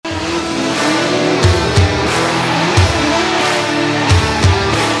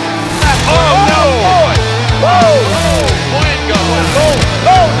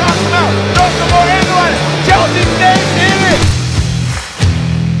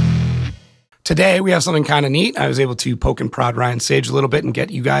today we have something kind of neat. I was able to poke and prod Ryan Sage a little bit and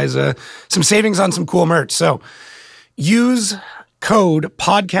get you guys some savings on some cool merch. So use code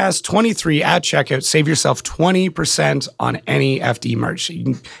podcast23 at checkout. Save yourself 20% on any FD merch. You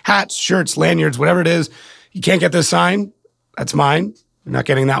can, hats, shirts, lanyards, whatever it is. You can't get this sign. That's mine. You're not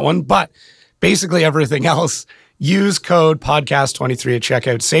getting that one. But basically everything else, use code podcast23 at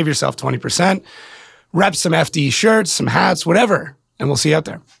checkout. Save yourself 20%. Rep some FD shirts, some hats, whatever. And we'll see you out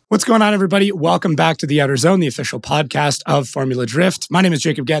there. What's going on, everybody? Welcome back to The Outer Zone, the official podcast of Formula Drift. My name is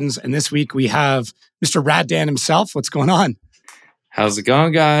Jacob Gettins, and this week we have Mr. Rad Dan himself. What's going on? How's it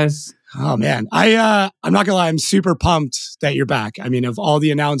going, guys? Oh, man. I'm not going to lie. I'm super pumped that you're back. I mean, of all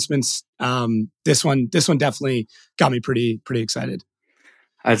the announcements, this one definitely got me pretty excited.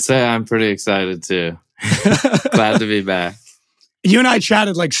 I'd say I'm pretty excited, too. Glad to be back. You and I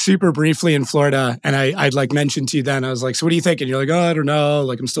chatted like super briefly in Florida, and I'd like mentioned to you then, I was like, so what do you think? And you're like, oh, I don't know.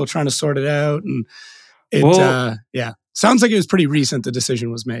 Like, I'm still trying to sort it out. And yeah, sounds like it was pretty recent the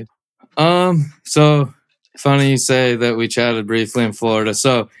decision was made. So funny you say that we chatted briefly in Florida.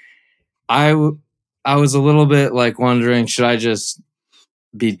 So I was a little bit like wondering, should I just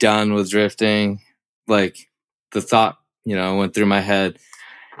be done with drifting? Like the thought, went through my head.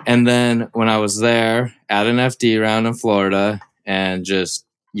 And then when I was there at an FD round in Florida, and just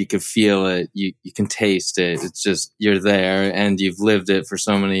you could feel it, you can taste it. It's just you're there and you've lived it for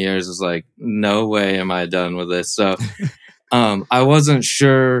so many years. It's like, no way am I done with this. So I wasn't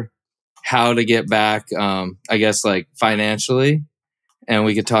sure how to get back, I guess like financially, and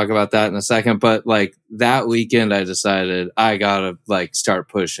we could talk about that in a second. But like that weekend I decided I gotta like start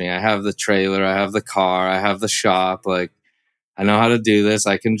pushing. I have the trailer, I have the car, I have the shop, like I know how to do this,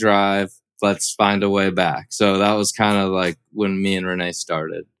 I can drive. Let's find a way back. So that was kind of like when me and Renee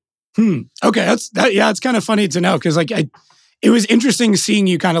started. Okay. It's kind of funny to know because like it was interesting seeing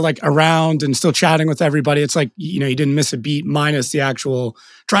you kind of like around and still chatting with everybody. It's like, you didn't miss a beat minus the actual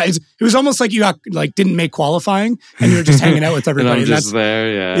try. It was almost like you got like didn't make qualifying and you were just hanging out with everybody. And I'm just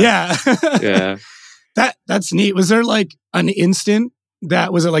there. Yeah. Yeah. Yeah. That's neat. Was there like an instant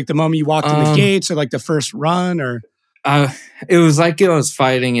was it like the moment you walked in the gates or like the first run or? It was like I was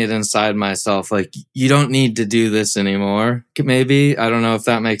fighting it inside myself. Like, you don't need to do this anymore. Maybe. I don't know if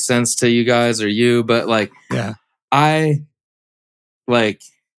that makes sense to you guys or you, but like, yeah,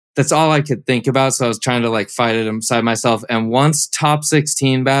 that's all I could think about. So I was trying to like fight it inside myself. And once top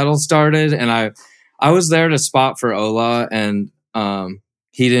 16 battle started, and I was there to spot for Ola, and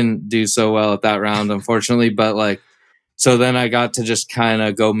he didn't do so well at that round, unfortunately. But like, so then I got to just kind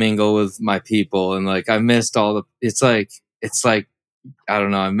of go mingle with my people, and like I missed it's like I don't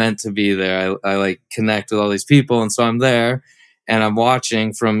know, I'm meant to be there. I like connect with all these people, and so I'm there and I'm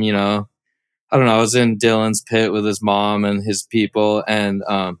watching from, I don't know, I was in Dylan's pit with his mom and his people, and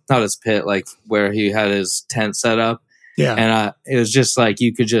not his pit, like where he had his tent set up. Yeah. And it was just like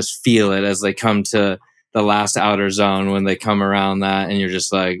you could just feel it as they come to the last outer zone when they come around that, and you're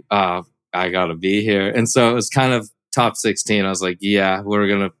just like, oh, I gotta be here. And so it was kind of top 16. I was like, yeah, we're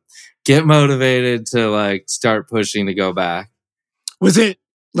going to get motivated to like start pushing to go back. Was it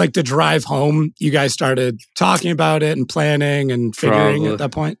like the drive home? You guys started talking about it and planning and figuring at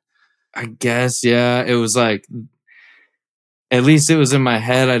that point? I guess, yeah. It was like, at least it was in my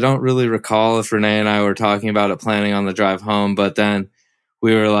head. I don't really recall if Renee and I were talking about it, planning on the drive home, but then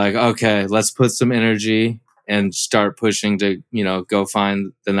we were like, okay, let's put some energy and start pushing to, go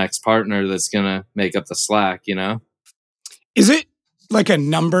find the next partner that's going to make up the slack, Is it like a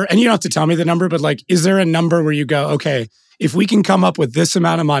number? And you don't have to tell me the number, but like, is there a number where you go, okay, if we can come up with this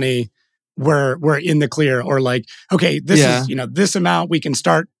amount of money, we're in the clear? Or like, okay, this is, this amount, we can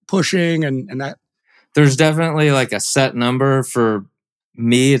start pushing and that? There's definitely like a set number. For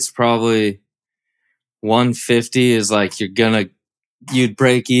me, it's probably 150 is like you'd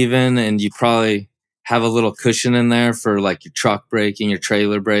break even, and you probably have a little cushion in there for like your truck braking, your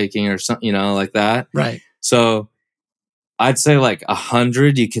trailer braking or something, like that. Right. So I'd say like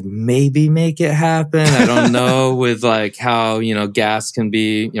 100, you could maybe make it happen. I don't know with like how, gas can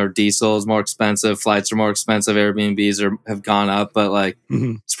be, diesel is more expensive. Flights are more expensive. Airbnbs have gone up, but like,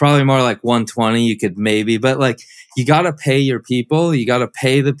 It's probably more like 120. You could maybe, but like, you got to pay your people. You got to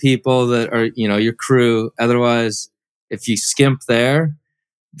pay the people that are, your crew. Otherwise, if you skimp there,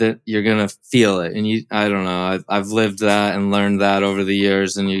 that you're going to feel it. And I don't know. I've lived that and learned that over the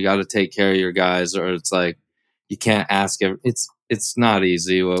years, and you got to take care of your guys, or it's like, you can't ask. It's not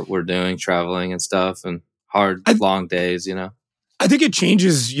easy what we're doing, traveling and stuff, and hard, long days, I think it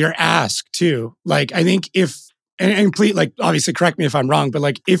changes your ask too. Like, I think and please, like, obviously correct me if I'm wrong, but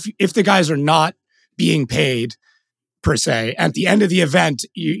like if the guys are not being paid, per se. At the end of the event,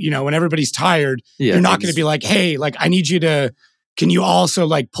 you know, when everybody's tired, Yeah, you're not going to be like, hey, like, I need you to, can you also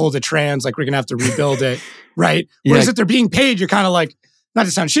like pull the trans? Like, we're going to have to rebuild it, right? Whereas if they're being paid, you're kind of like, not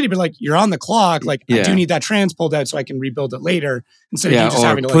to sound shitty, but like, you're on the clock. Like, I do need that trans pulled out so I can rebuild it later. Instead of you just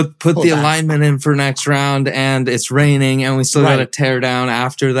having to like, put the alignment in for next round and it's raining and we still got to tear down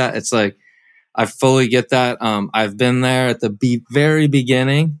after that. It's like, I fully get that. I've been there at the very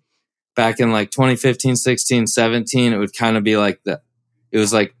beginning, back in like 2015, 16, 17. It would kind of be like it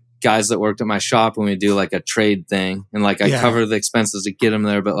was like guys that worked at my shop and we'd do like a trade thing. And like, I cover the expenses to get them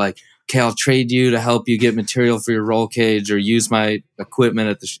there, but like, okay, I'll trade you to help you get material for your roll cage or use my equipment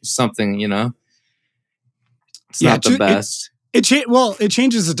at something, you know? It's not the best. It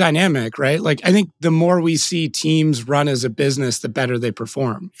changes the dynamic, right? Like, I think the more we see teams run as a business, the better they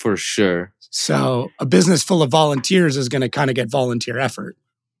perform. For sure. So a business full of volunteers is going to kind of get volunteer effort.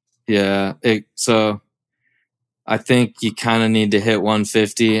 Yeah. So I think you kind of need to hit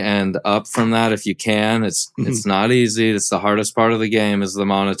 150 and up from that if you can. It's not easy. It's the hardest part of the game is the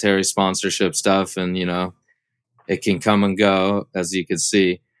monetary sponsorship stuff. And, you know, it can come and go, as you can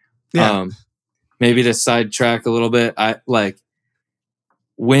see. Yeah. Maybe to sidetrack a little bit,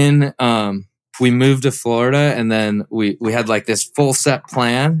 when we moved to Florida and then we had like this full set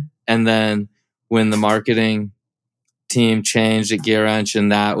plan. And then when the marketing team changed at Gear Wrench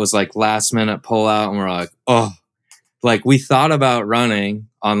and that was like last minute pullout and we're like, oh, like we thought about running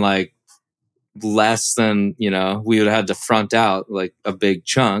on like less than, you know, we would have had to front out like a big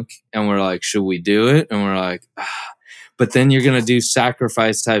chunk and we're like, should we do it? And we're like, but then you're going to do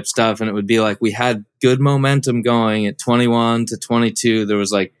sacrifice type stuff. And it would be like, we had good momentum going at 21 to 22. There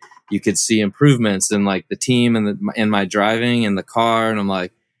was like, you could see improvements in like the team and in my driving and the car. And I'm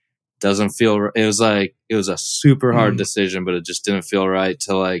like, doesn't feel, it was a super hard decision, but it just didn't feel right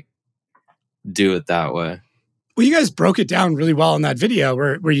to like do it that way. Well, you guys broke it down really well in that video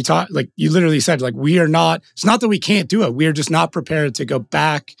where you taught, like, you literally said, like, it's not that we can't do it. We are just not prepared to go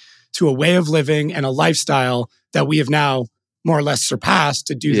back to a way of living and a lifestyle that we have now more or less surpassed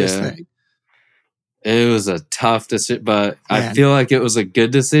to do this thing. It was a tough decision, but I feel like it was a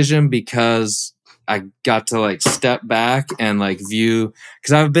good decision because I got to like step back and like view,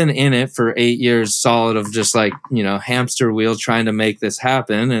 because I've been in it for 8 years solid of just like, you know, hamster wheel trying to make this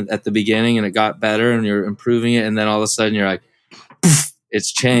happen and at the beginning, and it got better and you're improving it. And then all of a sudden you're like, poof,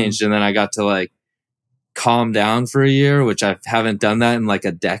 it's changed. And then I got to like calm down for a year, which I haven't done that in like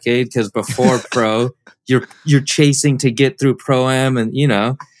a decade. Because before pro, you're chasing to get through pro-am and, you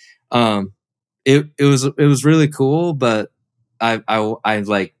know, it was really cool, but I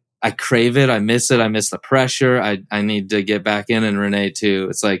crave it. I miss it. I miss the pressure. I need to get back in, and Renee too.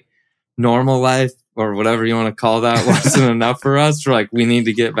 It's like normal life or whatever you want to call that wasn't enough for us. We're like, we need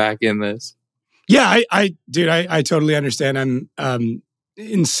to get back in this. Yeah, I totally understand. I'm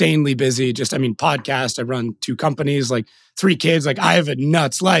insanely busy. Podcast. I run 2 companies, like 3 kids. Like I have a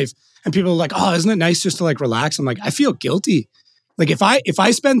nuts life. And people are like, oh, isn't it nice just to like relax? I'm like, I feel guilty. Like if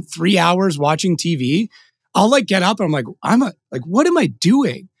I spend 3 hours watching TV, I'll like get up and I'm like, what am I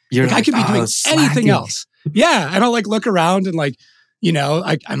doing? I could be doing anything else. Yeah. And I'll like look around and like, you know,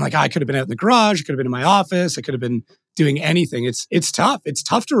 I'm like, I could have been out in the garage. I could have been in my office. I could have been doing anything. It's tough. It's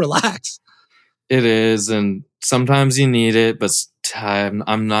tough to relax. It is. And sometimes you need it, but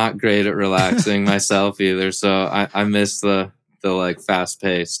I'm not great at relaxing myself either. So I miss the like fast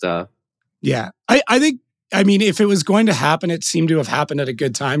paced stuff. Yeah. I think, if it was going to happen, it seemed to have happened at a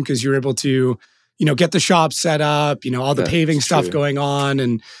good time because you were able to, you know, get the shop set up, you know, all the paving stuff going on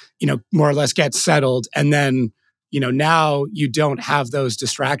and, you know, more or less get settled. And then, you know, now you don't have those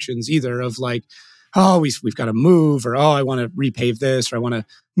distractions either of like, oh, we've got to move or, oh, I want to repave this or I want to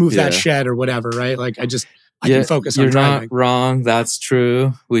move that shed or whatever, right? Like I can focus on driving. You're not wrong. That's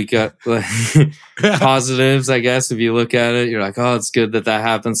true. We got like, positives, I guess. If you look at it, you're like, oh, it's good that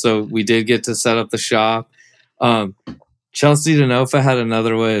happened. So we did get to set up the shop. Chelsea Denofa had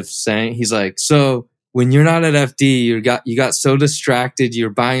another way of saying, he's like, so when you're not at FD, you got so distracted, you're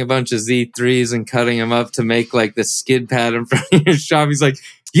buying a bunch of Z3s and cutting them up to make like the skid pad in front of your shop. He's like,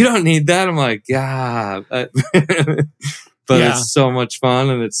 you don't need that. I'm like, yeah, but it's so much fun,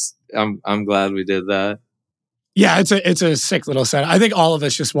 and I'm glad we did that. Yeah, it's a sick little set. I think all of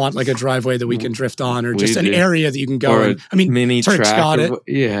us just want like a driveway that we can drift on, or just an area that you can go. Or mini Turk's track. got it.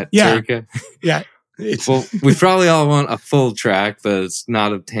 Yeah. Yeah. Well, we probably all want a full track, but it's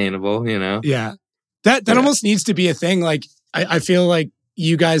not obtainable, you know? Yeah. That almost needs to be a thing. Like, I feel like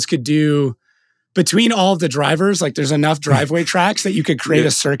you guys could do, between all of the drivers, like there's enough driveway tracks that you could create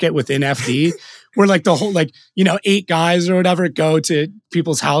a circuit within FD where like the whole, like, 8 guys or whatever go to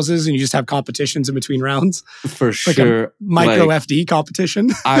people's houses and you just have competitions in between rounds? For Like sure. a micro Like, FD competition?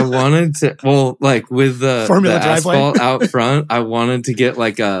 I wanted to, well, like with the Formula driveway? asphalt out front, I wanted to get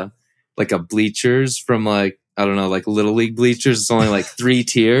like a bleachers from like, I don't know, like Little League bleachers. It's only like 3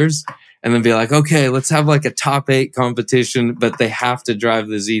 tiers. And then be like, okay, let's have like a top 8 competition, but they have to drive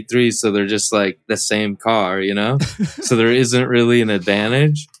the Z3. So they're just like the same car, So there isn't really an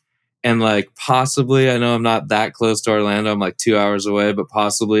advantage. And like possibly, I know I'm not that close to Orlando. I'm like 2 hours away, but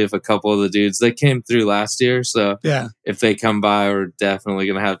possibly if a couple of the dudes, they came through last year. So Yeah. if they come by, we're definitely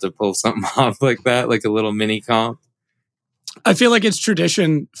going to have to pull something off like that, like a little mini comp. I feel like it's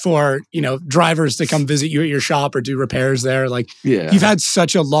tradition for, drivers to come visit you at your shop or do repairs there. Like, Yeah. you've had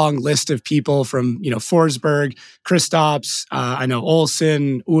such a long list of people from, Forsberg, Kristaps, I know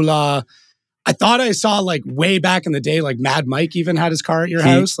Olsen, Ula. I thought I saw like way back in the day, like Mad Mike even had his car at your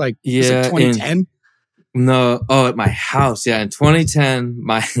house. Like, was it 2010? At my house. Yeah. In 2010,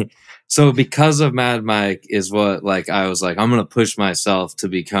 so because of Mad Mike is what, like, I was like, I'm going to push myself to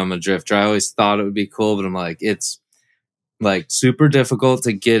become a drifter. I always thought it would be cool, but I'm like, it's like super difficult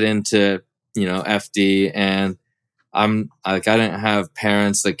to get into, FD. And I'm like, I didn't have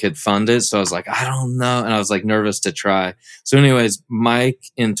parents that could fund it. So I was like, I don't know. And I was like nervous to try. So anyways, Mike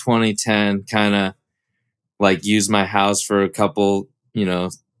in 2010 kind of like used my house for a couple,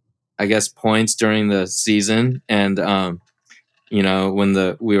 I guess points during the season. And,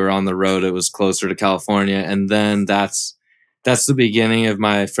 when we were on the road, it was closer to California. And then that's the beginning of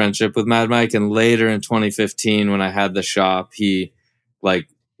my friendship with Mad Mike. And later in 2015, when I had the shop, he like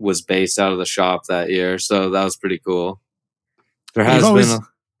was based out of the shop that year. So that was pretty cool. There has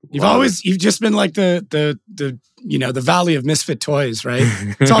you've just been like the valley of misfit toys, right?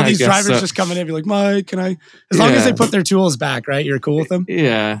 It's all these drivers just coming in and be like, Mike, can I, as long as they put their tools back, right? You're cool with them?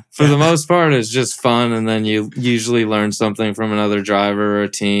 Yeah. For the most part, it's just fun. And then you usually learn something from another driver or a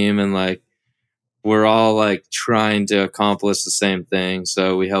team. And like, we're all like trying to accomplish the same thing.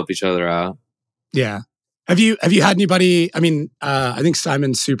 So we help each other out. Yeah. Have you had anybody, I think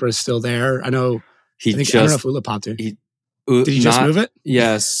Simon Supra is still there. I don't know if Ula popped in. Did he just move it?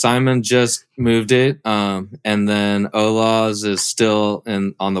 Yes, Simon just moved it. And then Olaz is still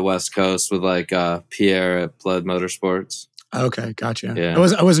on the West Coast with like Pierre at Blood Motorsports. Okay, gotcha. Yeah.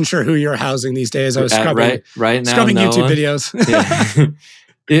 I wasn't sure who you're housing these days. I was scrubbing right now, scrubbing YouTube videos. Yeah.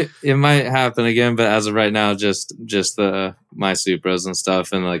 It might happen again, but as of right now, just my Supras and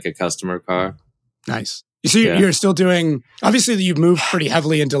stuff and like a customer car. Nice. So you're still doing, obviously you've moved pretty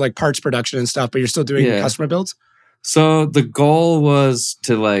heavily into like parts production and stuff, but you're still doing customer builds? So the goal was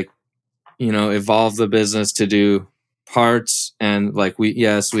to like, evolve the business to do parts. And like we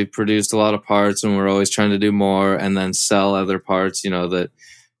produced a lot of parts and we're always trying to do more and then sell other parts, that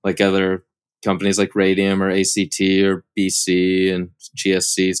like other companies like Radium or ACT or BC and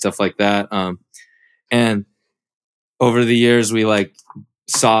GSC, stuff like that. And over the years, we like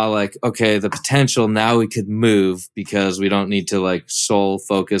saw like, okay, the potential now we could move because we don't need to like sole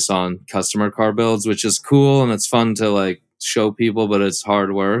focus on customer car builds, which is cool. And it's fun to like show people, but it's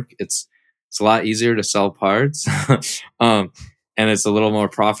hard work. It's a lot easier to sell parts. And it's a little more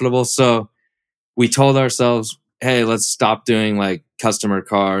profitable. So we told ourselves, hey, let's stop doing like customer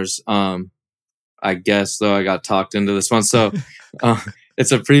cars. I guess though I got talked into this one. So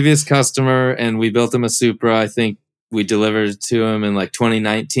it's a previous customer and we built him a Supra. I think we delivered it to him in like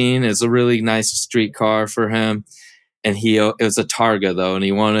 2019. It's a really nice street car for him. And it was a Targa though. And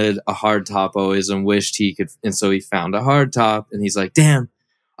he wanted a hard top always and wished he could. And so he found a hard top and he's like, damn,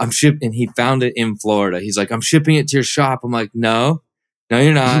 I'm shipping. And he found it in Florida. He's like, I'm shipping it to your shop. I'm like, no,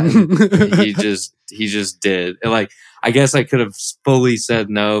 you're not. he just did. And like, I guess I could have fully said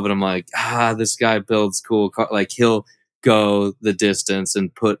no, but I'm like, this guy builds cool car. Like he'll go the distance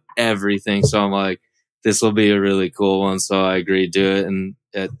and put everything. So I'm like, this will be a really cool one. So I agreed to it. And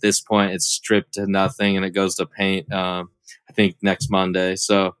at this point, it's stripped to nothing and it goes to paint, I think next Monday.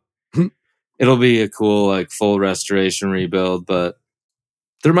 So it'll be a cool, like full restoration rebuild, but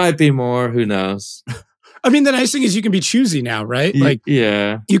there might be more. Who knows? I mean, the nice thing is you can be choosy now, right? Like,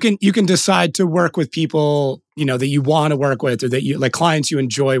 yeah, you can decide to work with people, that you want to work with or that you like clients you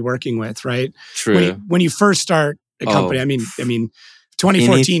enjoy working with, right? True. When you first start a company, I mean,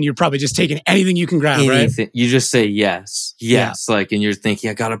 2014, you're probably just taking anything you can grab, right? You just say yes. Like, and you're thinking,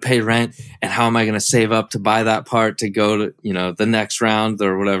 I got to pay rent. And how am I going to save up to buy that part to go to, the next round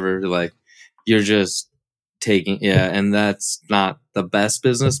or whatever? Like, you're just taking, and that's not the best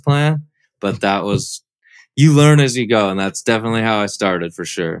business plan, but you learn as you go. And that's definitely how I started for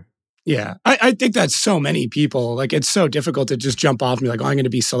sure. Yeah. I think that's so many people. Like, it's so difficult to just jump off and be like, oh, I'm going to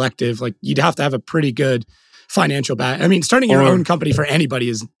be selective. Like, you'd have to have a pretty good financial back. I mean, starting your own company for anybody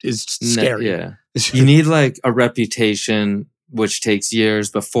is scary. Yeah. You need like a reputation, which takes years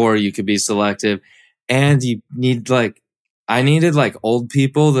before you could be selective. And you need like, I needed like old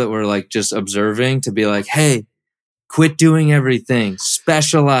people that were like just observing to be like, hey, quit doing everything.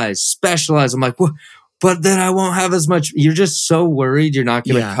 Specialize. I'm like, what? But then I won't have as much. You're just so worried you're not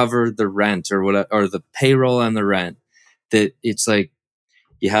going to cover the rent or whatever, or the payroll and the rent, that it's like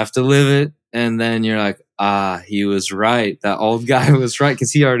you have to live it. And then you're like, he was right. That old guy was right,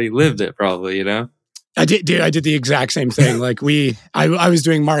 because he already lived it probably, you know? I did the exact same thing. Like I was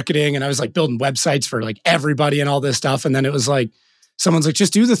doing marketing and I was like building websites for like everybody and all this stuff. And then it was like, someone's like,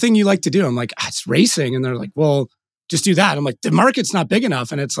 just do the thing you like to do. I'm like, it's racing. And they're like, well, just do that. I'm like, the market's not big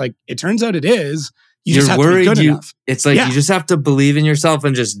enough. And it's like, it turns out it is. You're just have worried to be good enough. It's like, you just have to believe in yourself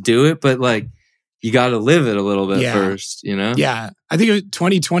and just do it. But like, you got to live it a little bit first, you know? Yeah. I think it was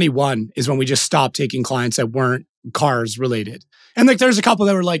 2021 is when we just stopped taking clients that weren't cars related. And like, there's a couple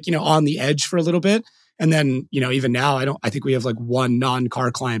that were like, on the edge for a little bit. And then, even now, I think we have like one non-car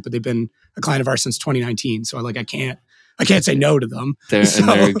client, but they've been a client of ours since 2019. So I can't say no to them. They're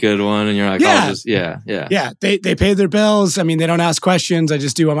a good one. And you're like, Yeah, they pay their bills. I mean, they don't ask questions. I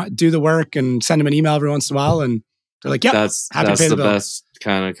just do the work and send them an email every once in a while. And they're like, yeah, that's the best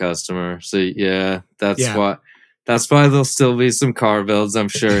kind of customer. So that's why there'll still be some car builds, I'm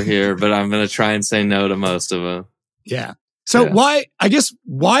sure, here, but I'm going to try and say no to most of them. Yeah. So why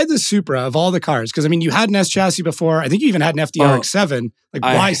the Supra of all the cars? Because I mean, you had an S chassis before. I think you even had an FDRX7.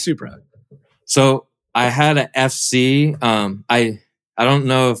 Why Supra? So I had an FC. I don't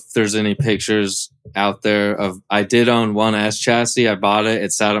know if there's any pictures out there of. I did own one S chassis. I bought it.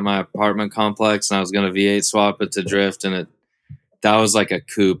 It sat at my apartment complex, and I was going to V8 swap it to drift, and that was like a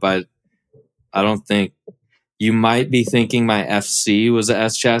coupe. I don't think you might be thinking my FC was a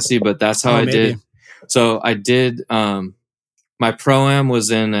S chassis, but that's how I did. So I did. My Pro-Am was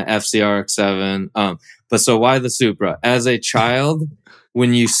in an FCRX7. But so why the Supra? As a child,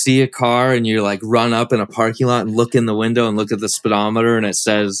 when you see a car and you like run up in a parking lot and look in the window and look at the speedometer and it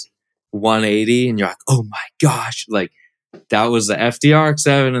says 180 and you're like, oh my gosh. Like that was the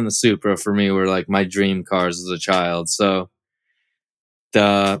FDRX7 and the Supra for me were like my dream cars as a child. So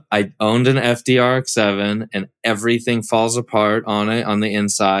I owned an FDRX7 and everything falls apart on it on the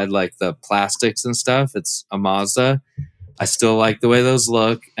inside, like the plastics and stuff. It's a Mazda. I still like the way those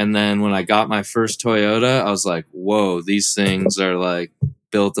look. And then when I got my first Toyota, I was like, whoa, these things are like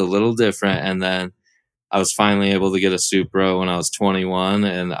built a little different. And then I was finally able to get a Supra when I was 21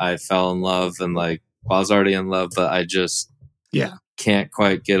 and I fell in love and I was already in love, but I just can't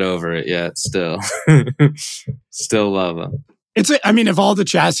quite get over it yet still. Still love them. Of all the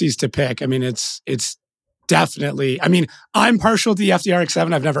chassis to pick, it's definitely, I'm partial to the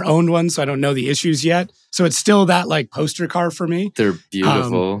FDRX7. I've never owned one, so I don't know the issues yet. So it's still that like poster car for me. They're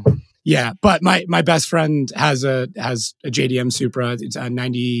beautiful. But my best friend has a JDM Supra. It's a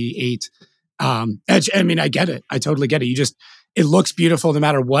 98. I get it. I totally get it. It looks beautiful no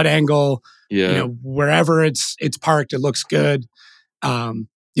matter what angle. Yeah. Wherever it's parked, it looks good.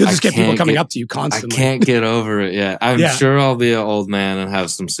 You'll just get people coming up to you constantly. I can't get over it yet. I'm sure I'll be an old man and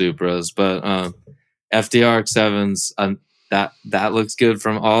have some Supras, but FDRX7s, that looks good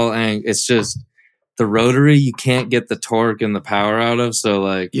from all angles. It's just the rotary, you can't get the torque and the power out of.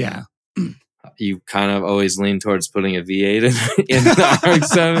 So you kind of always lean towards putting a V8 in the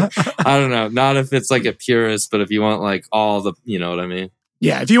RX7. I don't know. Not if it's like a purist, but if you want like all the, you know what I mean?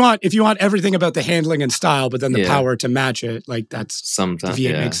 Yeah. If you want everything about the handling and style, but then the power to match it, like that's sometimes the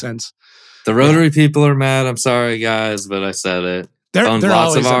V8 makes sense. The rotary people are mad. I'm sorry, guys, but I said it. They're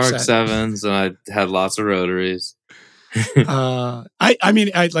lots of upset. RX7s and I had lots of rotaries. Like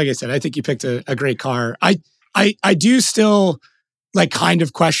I said, I think you picked a great car. I do still like kind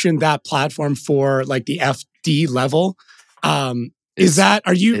of question that platform for like the FD level. Are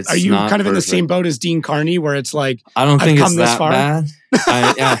you kind of in the same boat as Dean Carney where it's like, I don't think it's that bad.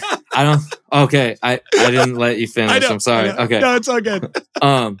 I don't. Okay. I didn't let you finish. I'm sorry. Okay. No, it's all good.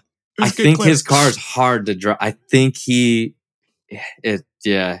 I think his car's hard to drive. I think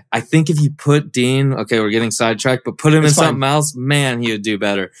I think if you put Dean, okay, we're getting sidetracked, but put him in something else, man, he would do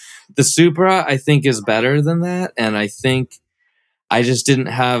better. The Supra, I think, is better than that. And I think I just didn't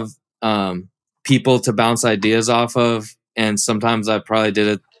have people to bounce ideas off of. And sometimes I probably did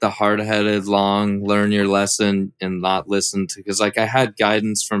it the hard-headed, long, learn your lesson and not listen to, because like I had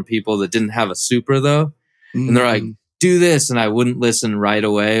guidance from people that didn't have a Supra though. And they're like, do this. And I wouldn't listen right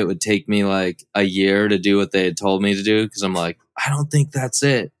away. It would take me like a year to do what they had told me to do. Cause I'm like, I don't think that's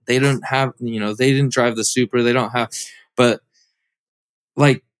it. They don't have, they didn't drive the Supra. They don't have, but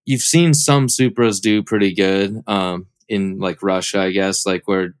like you've seen some Supras do pretty good in like Russia, I guess, like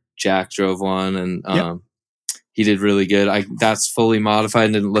where Jack drove one and he did really good. That's fully modified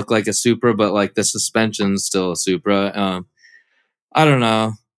and didn't look like a Supra, but like the suspension's still a Supra. I don't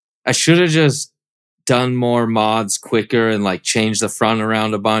know. I should have just done more mods quicker and like changed the front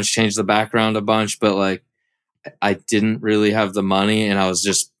around a bunch, changed the back around a bunch, but like I didn't really have the money and I was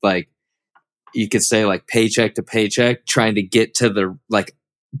just like, you could say like paycheck to paycheck trying to get to the like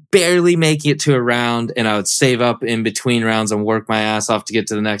barely making it to a round, and I would save up in between rounds and work my ass off to get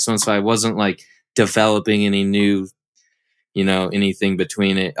to the next one. So I wasn't like developing any new, anything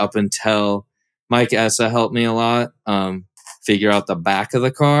between it up until Mike Essa helped me a lot figure out the back of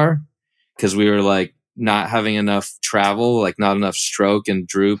the car, because we were like not having enough travel, like not enough stroke and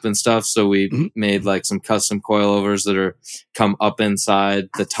droop and stuff. So we made like some custom coilovers that are come up inside.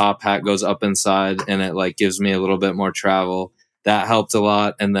 The top hat goes up inside and it like gives me a little bit more travel. That helped a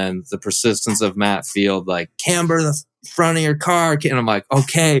lot. And then the persistence of Matt Field, like camber the front of your car. And I'm like,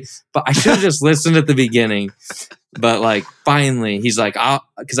 okay, but I should have just listened at the beginning. But like finally he's like,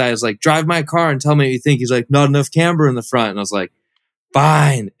 because I was like, drive my car and tell me what you think. He's like, not enough camber in the front. And I was like,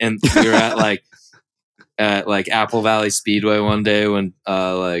 fine. And we were at like Apple Valley Speedway one day when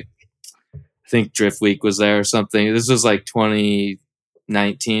like I think Drift Week was there or something. This was like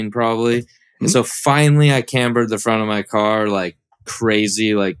 2019 probably. And so finally I cambered the front of my car like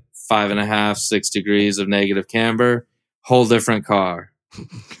crazy, like 5.5, 6 degrees of negative camber, whole different car.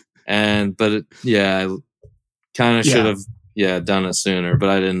 I kind of should have done it sooner, but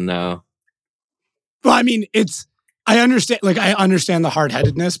I didn't know. Well, I mean, I understand the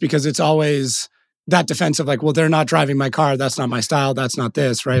hard-headedness, because it's always that defensive, like, well, they're not driving my car. That's not my style. That's not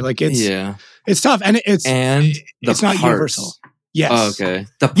this, right? Like it's tough. And it's not universal. Yes. Oh, okay.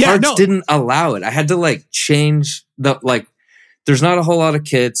 The parts didn't allow it. I had to like change there's not a whole lot of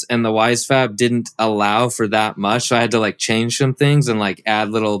kits and the WiseFab didn't allow for that much. So I had to like change some things and like add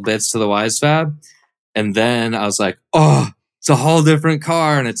little bits to the WiseFab. And then I was like, oh, it's a whole different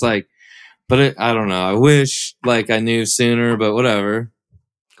car. And it's like, I don't know. I wish like I knew sooner, but whatever.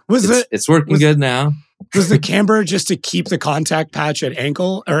 It's working good now. Was the camber just to keep the contact patch at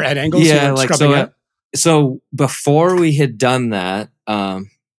angles? Yeah, like so before we had done that,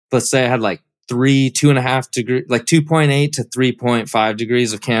 let's say I had like 2.5 degrees, like 2.8 to 3.5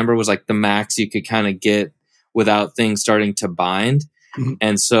 degrees of camber was like the max you could kind of get without things starting to bind. Mm-hmm.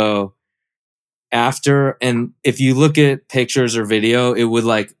 And so and if you look at pictures or video, it would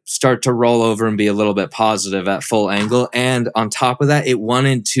like start to roll over and be a little bit positive at full angle. And on top of that, it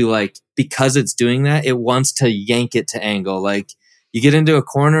wanted to like, because it's doing that, it wants to yank it to angle. Like you get into a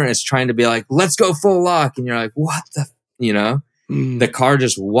corner, it's trying to be like, let's go full lock. And you're like, what the car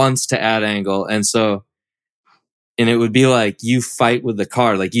just wants to add angle. And it would be like you fight with the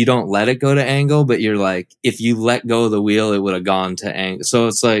car. Like you don't let it go to angle, but you're like, if you let go of the wheel, it would have gone to angle. So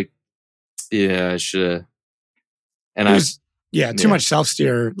it's like, yeah, I should have. Too much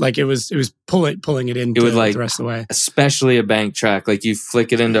self-steer. Like it was pulling it in the rest of the way. Especially a bank track. Like you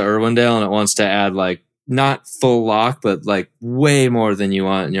flick it into Irwindale and it wants to add like not full lock, but like way more than you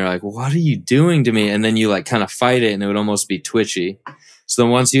want. And you're like, what are you doing to me? And then you like kind of fight it and it would almost be twitchy. So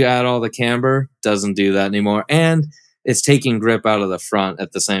then once you add all the camber, doesn't do that anymore. And it's taking grip out of the front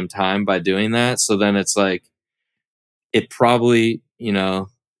at the same time by doing that. So then it's like, it probably,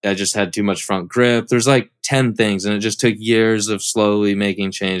 I just had too much front grip. There's like 10 things and it just took years of slowly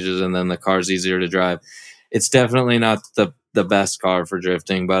making changes and then the car's easier to drive. It's definitely not the best car for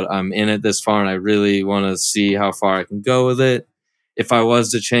drifting, but I'm in it this far and I really want to see how far I can go with it. If I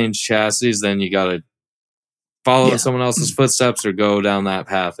was to change chassis, then you got to follow someone else's footsteps or go down that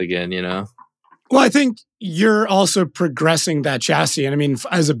path again, Well, I think you're also progressing that chassis. And I mean,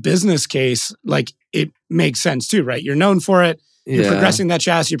 as a business case, like it makes sense too, right? You're known for it. You're progressing that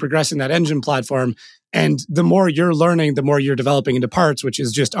chassis, you're progressing that engine platform. And the more you're learning, the more you're developing into parts, which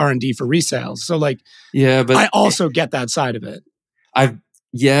is just R&D for resales. So like, but I also get that side of it.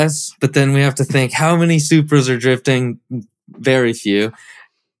 Yes, but then we have to think how many Supras are drifting? Very few.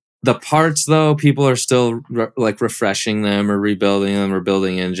 The parts though, people are still like refreshing them or rebuilding them or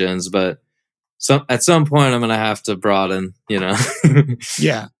building engines. But at some point I'm going to have to broaden,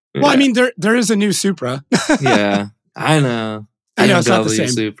 Yeah. Well, I mean, there is a new Supra. Yeah, I know. I know it's not the same.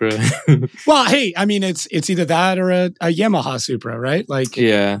 Supra. Well, hey, I mean, it's either that or a Yamaha Supra, right? Like,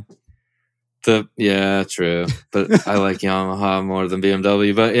 true. But I like Yamaha more than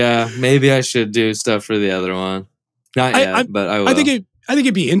BMW. But yeah, maybe I should do stuff for the other one. Not yet, but I will. I think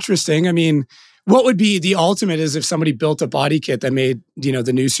it'd be interesting. I mean, What would be the ultimate is if somebody built a body kit that made,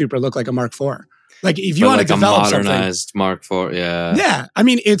 the new Supra look like a Mark IV. Like if you want to develop a modernized Mark IV, yeah. Yeah. I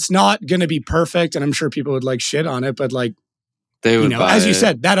mean, it's not going to be perfect, and I'm sure people would like shit on it, but like, they would buy as it. You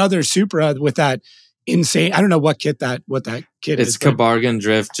said, that other Supra with that insane, I don't know what that kit is. It's Cabargan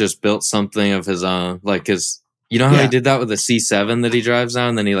Drift just built something of his own. Like you know how he did that with the C7 that he drives now,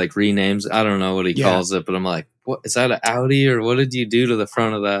 and then he like renames, I don't know what he calls it, but I'm like, what is that, an Audi, or what did you do to the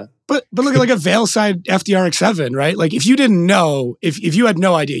front of that? But look at like a Veilside FDRX7, right? Like if you didn't know, if you had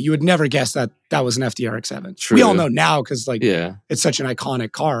no idea, you would never guess that was an FDRX7. True. We all know now because it's such an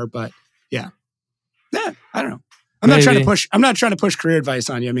iconic car. But yeah, I don't know. I'm not trying to push career advice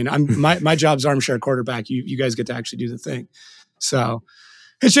on you. I mean, my job's armchair quarterback. You guys get to actually do the thing. So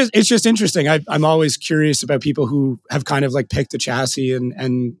it's just interesting. I'm always curious about people who have kind of like picked a chassis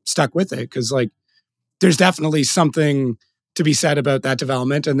and stuck with it, because like there's definitely something to be said about that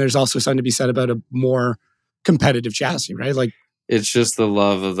development, and there's also something to be said about a more competitive chassis, right? Like it's just the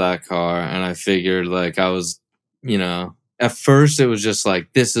love of that car, and I figured like I was, at first it was just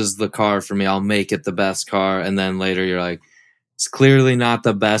like, this is the car for me, I'll make it the best car, and then later you're like, it's clearly not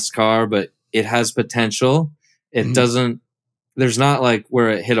the best car, but it has potential. It doesn't, there's not like where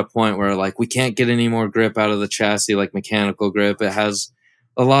it hit a point where like we can't get any more grip out of the chassis, like mechanical grip. It has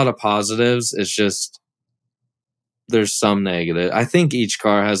a lot of positives. It's just there's some negative. I think each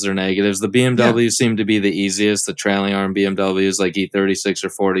car has their negatives. The BMWs seem to be the easiest, the trailing arm BMWs like E36 or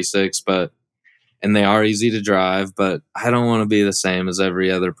 46, and they are easy to drive, but I don't want to be the same as every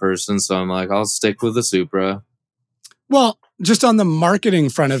other person. So I'm like, I'll stick with the Supra. Well, just on the marketing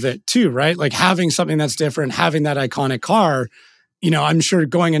front of it too, right? Like having something that's different, having that iconic car, I'm sure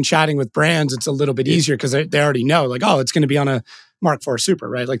going and chatting with brands, it's a little bit easier because they already know like, oh, it's going to be on a Mark IV Supra,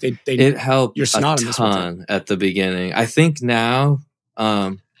 right? Like it helped you're synonymous a ton at the beginning. I think now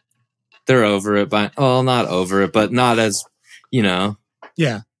they're over it, not over it, but not as, Yeah.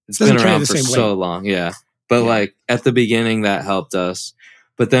 It's been around for so long. Yeah. But like at the beginning that helped us.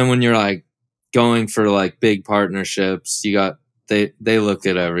 But then when you're like going for like big partnerships, they look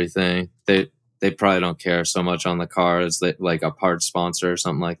at everything. They probably don't care so much on the car as like a parts sponsor or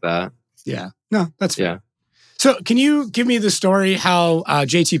something like that. Yeah. No, that's fair. Yeah. So can you give me the story how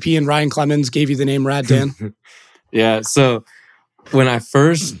JTP and Ryan Clemens gave you the name Rad Dan? Yeah. So when I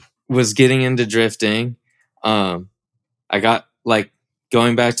first was getting into drifting, I got like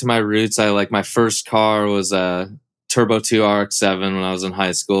going back to my roots. My first car was a Turbo 2 RX-7 when I was in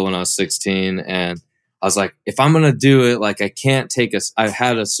high school when I was 16. And I was like, if I'm going to do it, like I can't I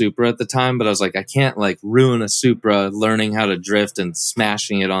had a Supra at the time, but I was like, I can't like ruin a Supra learning how to drift and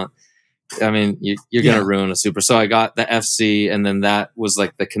smashing it on. I mean, you're going to ruin a Supra. So I got the FC, and then that was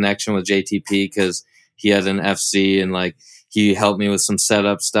like the connection with JTP because he had an FC and like he helped me with some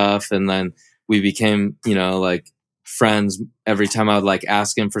setup stuff. And then we became, like friends every time I would like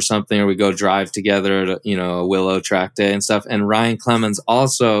ask him for something, or we go drive together at a Willow track day and stuff. And Ryan Clemens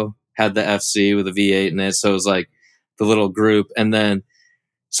also had the FC with a V8 in it. So it was like the little group. And then,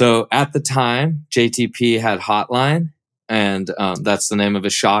 so at the time, JTP had Hotline, and that's the name of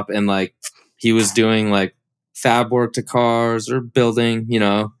his shop. And like he was doing like fab work to cars or building,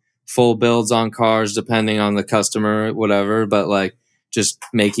 full builds on cars, depending on the customer, whatever. But like just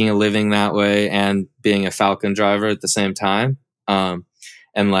making a living that way and being a Falcon driver at the same time, and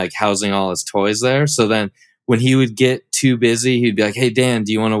like housing all his toys there. So then when he would get too busy, he'd be like, hey, Dan,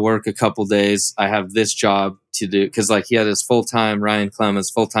 do you want to work a couple days? I have this job to do. Cause like he had his full-time Ryan Clemens,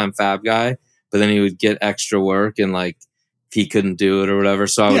 full-time fab guy, but then he would get extra work and like he couldn't do it or whatever.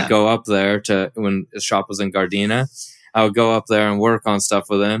 So I would go up there when the shop was in Gardena, I would go up there and work on stuff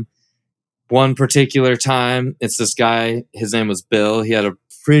with him. One particular time, it's this guy, his name was Bill. He had a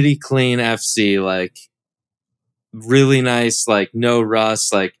pretty clean FC, like really nice, like no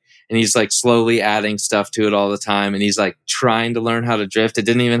rust, like, and he's like slowly adding stuff to it all the time. And he's like trying to learn how to drift. It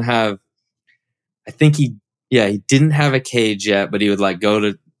didn't even have, I think he didn't have a cage yet, but he would like go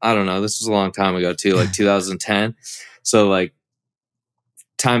to, I don't know, this was a long time ago too, like 2010. So like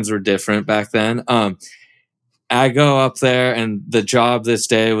times were different back then. I go up there and the job this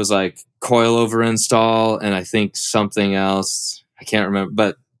day was like coilover install and I think something else. I can't remember,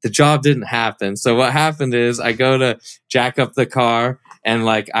 but the job didn't happen. So what happened is I go to jack up the car and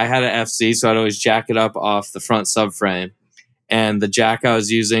like I had an FC, so I'd always jack it up off the front subframe. And the jack I was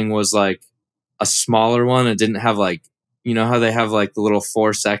using was like a smaller one. It didn't have like, you know how they have like the little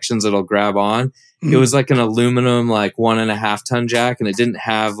 4 sections that'll grab on? Mm-hmm. It was like an aluminum, like 1.5 ton jack, and it didn't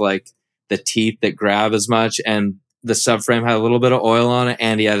have like the teeth that grab as much. And the subframe had a little bit of oil on it,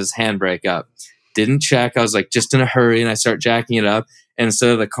 and he had his handbrake up. Didn't check. I was like just in a hurry, and I start jacking it up. And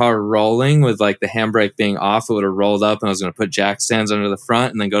instead of the car rolling with like the handbrake being off, it would have rolled up, and I was going to put jack stands under the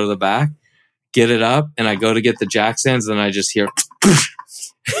front and then go to the back, get it up, and I go to get the jack stands, and I just hear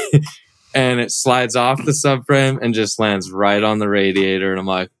and it slides off the subframe and just lands right on the radiator. And I'm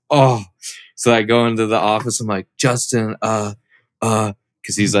like, oh. So I go into the office. I'm like, Justin,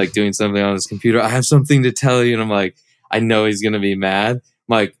 because he's like doing something on his computer. I have something to tell you. And I'm like, I know he's going to be mad. I'm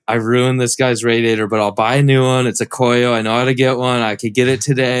like, I ruined this guy's radiator, but I'll buy a new one. It's a Koyo. I know how to get one. I could get it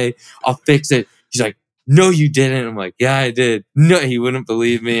today. I'll fix it. He's like, no, you didn't. I'm like, yeah, I did. No, he wouldn't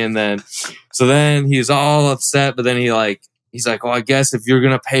believe me. And then, so then he was all upset, but then he's like, well, I guess if you're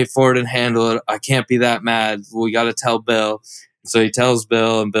going to pay for it and handle it, I can't be that mad. We got to tell Bill. So he tells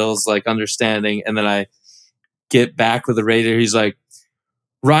Bill, and Bill's like understanding. And then I get back with the radiator. He's like,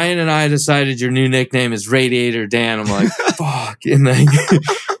 Ryan and I decided your new nickname is Radiator Dan. I'm like, fuck. And then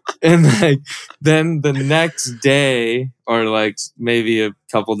the next day, or like maybe a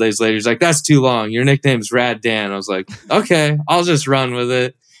couple days later, he's like, that's too long. Your nickname's Rad Dan. I was like, okay, I'll just run with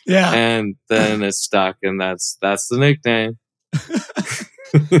it. Yeah. And then it stuck, and that's the nickname.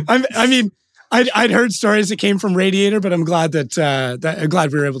 I mean, I'd heard stories that came from Radiator, but I'm glad I'm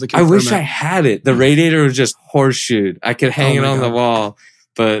glad we were able to confirm I wish I had it. The radiator was just horseshoed. I could hang it on the wall,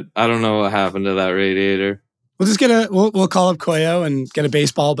 but I don't know what happened to that radiator. We'll just we'll call up Koyo and get a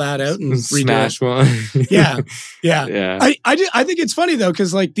baseball bat out and smash one. Yeah. Yeah. I think it's funny though,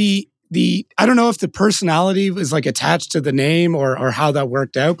 because like the I don't know if the personality was like attached to the name or how that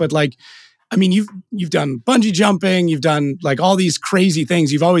worked out, but like, I mean, you've done bungee jumping, you've done like all these crazy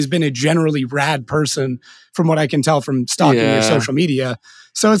things. You've always been a generally rad person, from what I can tell from stalking your social media.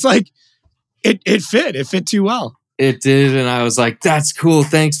 So it's like it fit too well. It did, and I was like, "That's cool.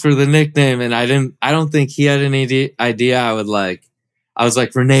 Thanks for the nickname." And I don't think he had any idea. I was like,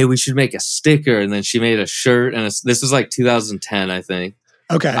 Renee, we should make a sticker, and then she made a shirt, and this was like 2010, I think.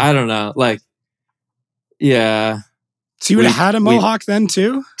 Okay, I don't know, like, yeah. So you would have had a mohawk then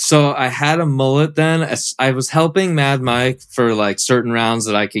too? So I had a mullet then. I was helping Mad Mike for like certain rounds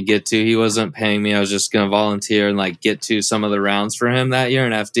that I could get to. He wasn't paying me. I was just going to volunteer and like get to some of the rounds for him that year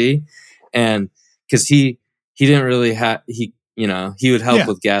in FD. And because he didn't really have, he would help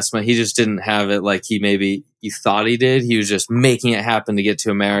with gas, but he just didn't have it like you thought he did. He was just making it happen to get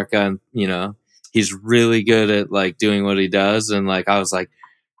to America. And, he's really good at like doing what he does. And like, I was like,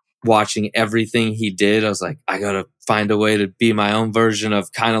 watching everything he did, I was like, I gotta find a way to be my own version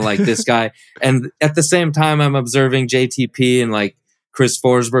of kind of like this guy. And at the same time, I'm observing JTP and like Chris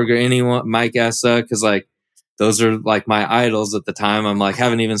Forsberg or anyone, Mike Essa, because like those are like my idols at the time. I'm like,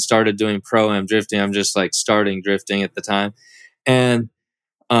 haven't even started doing pro-am drifting. I'm just like starting drifting at the time. And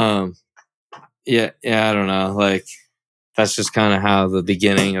yeah, I don't know. Like that's just kind of how the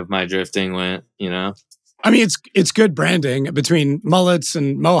beginning of my drifting went, I mean, it's good branding between mullets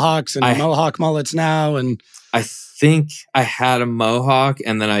and mohawks and mohawk mullets now. And I think I had a mohawk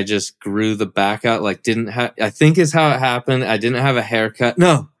and then I just grew the back out. Like I think is how it happened. I didn't have a haircut.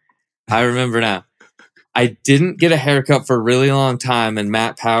 No, I remember now. I didn't get a haircut for a really long time. And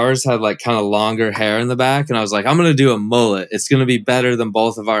Matt Powers had like kind of longer hair in the back. And I was like, I'm going to do a mullet. It's going to be better than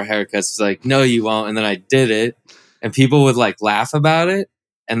both of our haircuts. It's like, no, you won't. And then I did it and people would like laugh about it.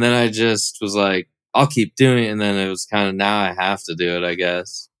 And then I just was like, I'll keep doing it. And then it was kind of, now I have to do it, I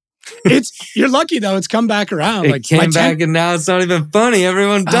guess. You're lucky though. It's come back around. It came back and now it's not even funny.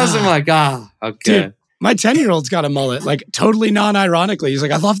 Everyone does it. I'm like, okay. Dude, my 10-year-old's got a mullet, like totally non-ironically. He's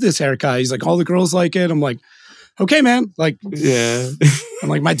like, I love this haircut. He's like, all the girls like it. I'm like, okay, man. Like, yeah. I'm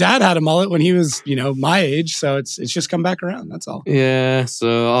like, my dad had a mullet when he was, my age. So it's just come back around. That's all. Yeah.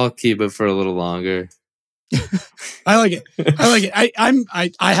 So I'll keep it for a little longer. I like it.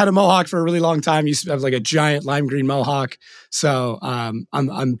 I had a mohawk for a really long time. Used to have like a giant lime green mohawk. So I'm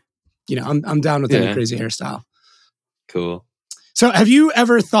down with any crazy hairstyle. Cool. So have you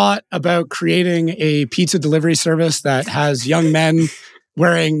ever thought about creating a pizza delivery service that has young men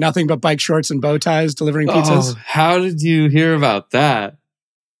wearing nothing but bike shorts and bow ties delivering pizzas? Oh, how did you hear about that?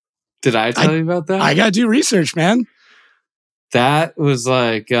 Did I tell you about that? I got to do research, man. That was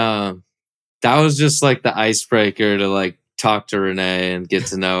like, that was just like the icebreaker to like talk to Renee and get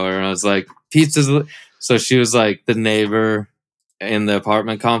to know her. And I was like, pizzas. So she was like the neighbor in the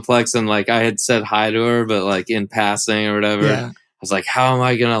apartment complex. And like, I had said hi to her, but like in passing or whatever, I was like, how am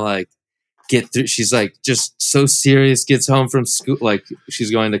I going to like get through? She's like, just so serious, gets home from school. Like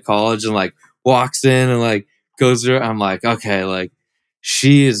she's going to college and like walks in and like goes through. I'm like, okay, like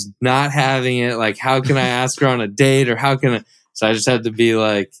she is not having it. Like, how can I ask her on a date or how can I? So I just had to be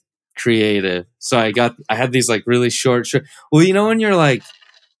like, creative. So I had these like really short. Well, when you're like,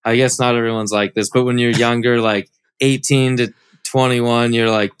 I guess not everyone's like this, but when you're younger, like 18 to 21,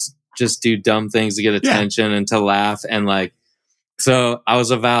 you're like, just do dumb things to get attention and to laugh. And like, so I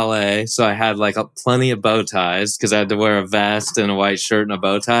was a valet, so I had like plenty of bow ties because I had to wear a vest and a white shirt and a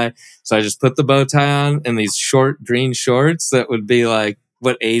bow tie. So I just put the bow tie on and these short green shorts that would be like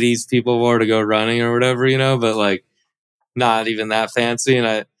what 80s people wore to go running or whatever, but like not even that fancy.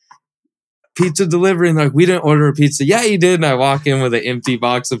 And pizza delivery, and they're like, we didn't order a pizza. Yeah, you did. And I walk in with an empty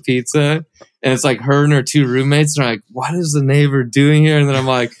box of pizza, and it's like her and her two roommates. And they're like, what is the neighbor doing here? And then I'm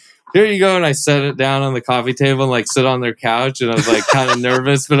like, here you go. And I set it down on the coffee table and like sit on their couch. And I was like kind of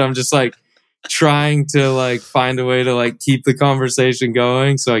nervous, but I'm just like trying to like find a way to like keep the conversation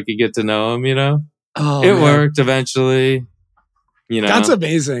going so I could get to know them, Oh, it worked eventually, That's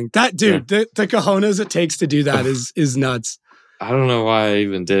amazing. That dude, the cojones it takes to do that is nuts. I don't know why I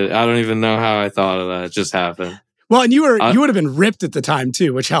even did it. I don't even know how I thought of that. It just happened. Well, and you would have been ripped at the time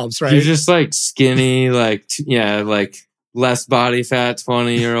too, which helps, right? You're just like skinny, like, like less body fat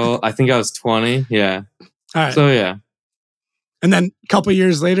 20-year-old. I think I was 20. Yeah. All right. So, yeah. And then a couple of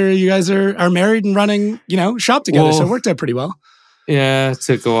years later, you guys are married and running, shop together. So it worked out pretty well. Yeah, it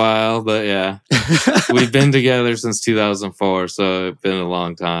took a while, but yeah. We've been together since 2004. So it's been a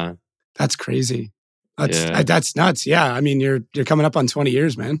long time. That's crazy. That's nuts. Yeah. I mean, you're coming up on 20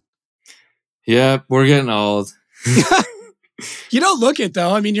 years, man. Yeah, we're getting old. You don't look it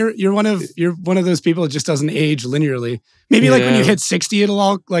though. I mean, you're one of those people that just doesn't age linearly. Maybe like when you hit 60, it'll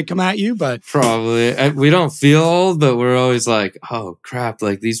all like come at you, but probably we don't feel old, but we're always like, oh crap,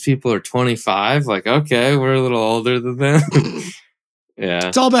 like these people are 25. Like, okay, we're a little older than them. Yeah,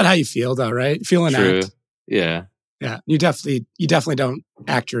 it's all about how you feel, though, right? Feel and True. act. Yeah. You definitely don't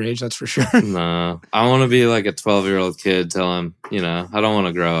act your age. That's for sure. No, I want to be like a 12-year-old kid till I'm, I don't want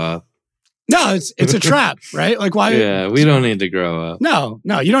to grow up. No, it's a trap, right? Like why? Yeah, we don't need to grow up. No,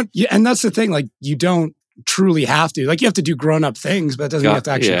 you don't. And that's the thing. Like you don't truly have to. Like you have to do grown up things, but it doesn't mean you have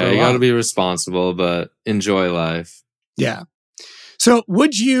to actually grow up. You got to be responsible, but enjoy life. Yeah. So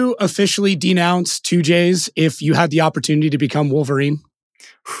would you officially denounce 2Js if you had the opportunity to become Wolverine?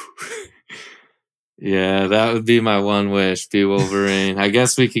 Yeah, that would be my one wish, be Wolverine. I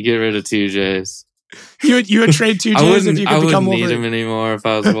guess we could get rid of 2Js. You would trade 2Js if you could become Wolverine? I wouldn't need him anymore if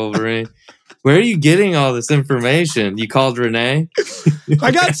I was Wolverine. Where are you getting all this information? You called Renee? I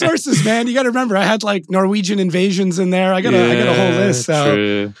got sources, man. You got to remember, I had like Norwegian invasions in there. I got a whole list. So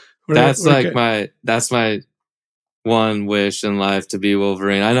true. That's my one wish in life, to be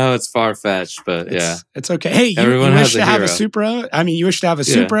Wolverine. I know it's far-fetched, but it's okay. Hey, you wish to have a Supra? I mean, you wish to have a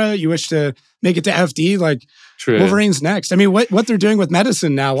Supra? You wish to make it to FD? Like, true. Wolverine's next. I mean, what they're doing with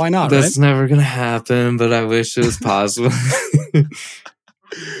medicine now, why not? That's never going to happen, but I wish it was possible.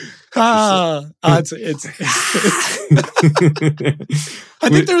 It's I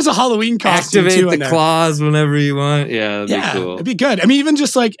think there was a Halloween costume activate too the claws whenever you want. Yeah, that'd be cool. It'd be good. I mean, even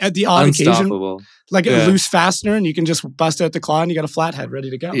just like at the odd occasion, like a loose fastener, and you can just bust out the claw, and you got a flathead ready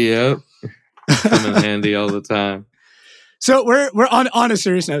to go. Yep, come in handy all the time. So we're on a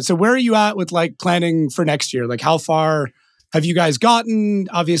serious note. So where are you at with like planning for next year? Like how far have you guys gotten?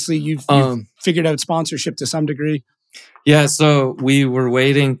 Obviously, you've figured out sponsorship to some degree. Yeah, so we were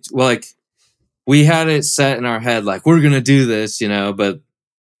waiting. Like, we had it set in our head, like, we're going to do this, but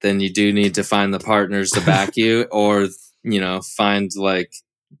then you do need to find the partners to back you or, find, like,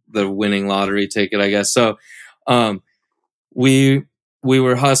 the winning lottery ticket, I guess. So we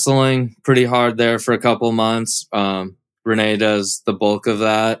were hustling pretty hard there for a couple months. Renee does the bulk of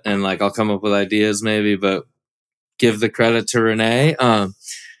that, and, like, I'll come up with ideas maybe, but give the credit to Renee.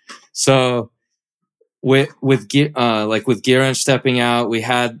 So... With Gear stepping out, we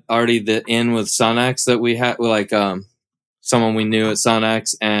had already the in with SunX that we had like someone we knew at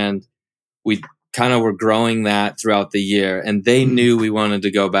SunX, and we kind of were growing that throughout the year. And they knew we wanted to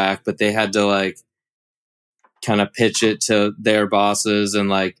go back, but they had to like kind of pitch it to their bosses and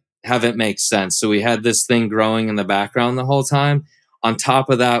like have it make sense. So we had this thing growing in the background the whole time. On top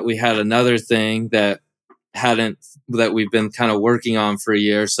of that, we had another thing that we've been kind of working on for a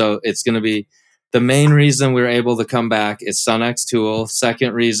year. So it's going to be. The main reason we were able to come back is SunX Tool.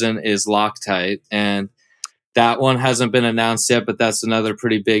 Second reason is Loctite. And that one hasn't been announced yet, but that's another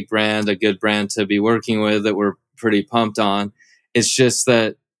pretty big brand, a good brand to be working with that we're pretty pumped on. It's just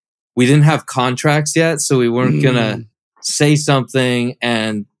that we didn't have contracts yet, so we weren't going to say something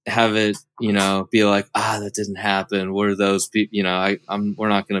and have it, be like, that didn't happen. We're those people, we're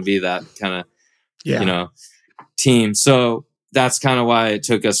not going to be that kind of, team. So that's kind of why it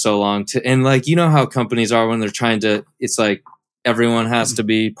took us so long and like, how companies are when they're trying to, it's like everyone has to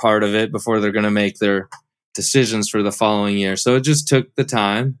be part of it before they're going to make their decisions for the following year. So it just took the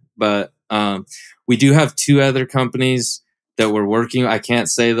time, but we do have two other companies that we're working. I can't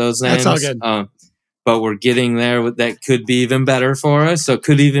say those names. That's all good. But we're getting there. That could be even better for us. So it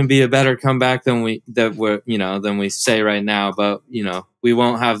could even be a better comeback than we say right now. But we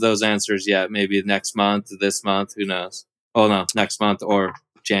won't have those answers yet. Maybe next month, this month, who knows? Oh no, next month or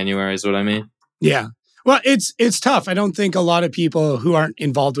January is what I mean. Yeah. Well, it's tough. I don't think a lot of people who aren't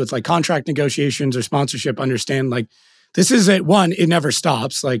involved with like contract negotiations or sponsorship understand like this is it never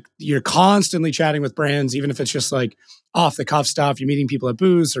stops. Like you're constantly chatting with brands, even if it's just like off the cuff stuff. You're meeting people at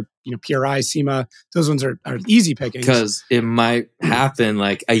booths or PRI, SEMA. Those ones are easy pickings. Because it might happen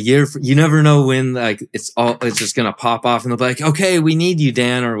like a year. You never know when like it's just gonna pop off and they'll be like, okay, we need you,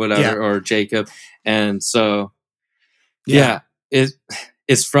 Dan, or whatever, or Jacob. And so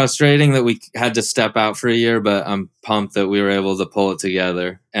it's frustrating that we had to step out for a year, but I'm pumped that we were able to pull it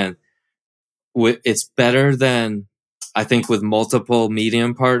together. And it's better than, I think, with multiple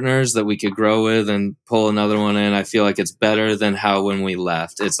medium partners that we could grow with and pull another one in. I feel like it's better than how when we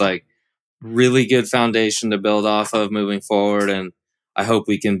left. It's like really good foundation to build off of moving forward. And I hope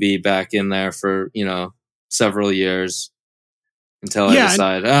we can be back in there for, several years until I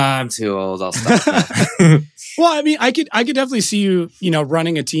decide, I'm too old. I'll stop. Well, I mean, I could definitely see you,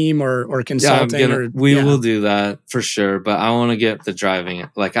 running a team or consulting. We will do that for sure. But I want to get the driving.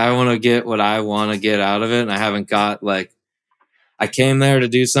 Like, I want to get what I want to get out of it. And I haven't got I came there to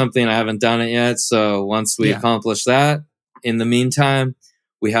do something. I haven't done it yet. So once we accomplish that, in the meantime,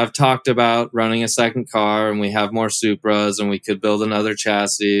 we have talked about running a second car and we have more Supras and we could build another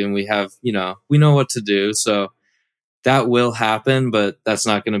chassis and we have, we know what to do. So that will happen, but that's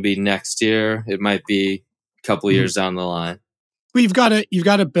not going to be next year. It might be couple of years down the line. Well, you've got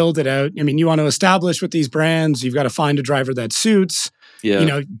to build it out. I mean, you want to establish with these brands, you've got to find a driver that suits,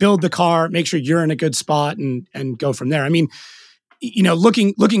 build the car, make sure you're in a good spot and go from there. I mean,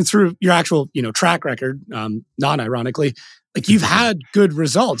 looking through your actual, track record, non-ironically, like you've had good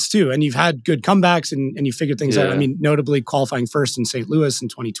results too. And you've had good comebacks and you figured things out. I mean, notably qualifying first in St. Louis in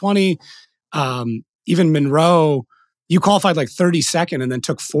 2020. Even Monroe, you qualified like 32nd and then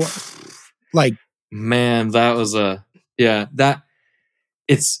took fourth. Like, man, that was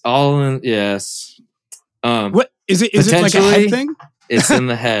it's all in, yes. What is it? Is it like a head thing? It's in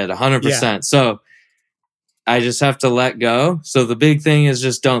the head, 100%. So I just have to let go. So the big thing is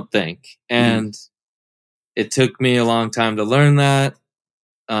just don't think. And it took me a long time to learn that.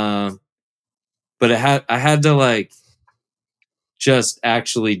 But I had to just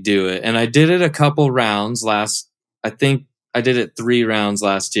actually do it. And I did it a couple rounds I think I did it 3 rounds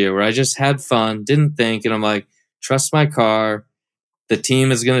last year where I just had fun, didn't think. And I'm like, trust my car. The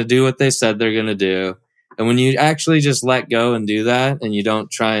team is going to do what they said they're going to do. And when you actually just let go and do that and you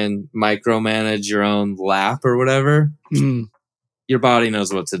don't try and micromanage your own lap or whatever, your body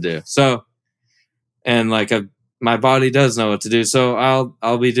knows what to do. So, and my body does know what to do. So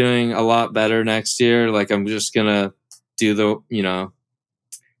I'll be doing a lot better next year. I'm just going to do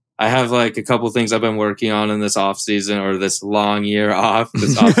I have a couple things I've been working on in this off season or this long year off.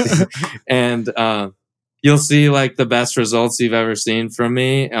 And you'll see the best results you've ever seen from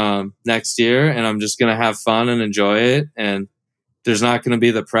me next year. And I'm just going to have fun and enjoy it. And there's not going to be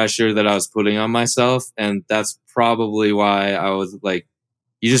the pressure that I was putting on myself. And that's probably why I was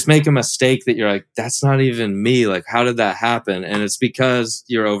you just make a mistake that you're that's not even me. How did that happen? And it's because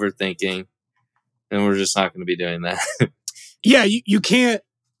you're overthinking. And we're just not going to be doing that. Yeah, you can't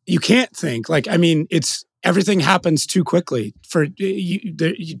think. I mean, it's everything happens too quickly for you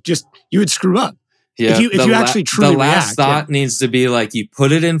would screw up. Yeah, if you actually truly the last react, thought needs to be you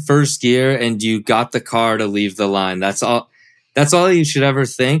put it in first gear and you got the car to leave the line. That's all you should ever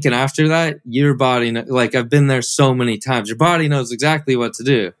think. And after that, your body, I've been there so many times, your body knows exactly what to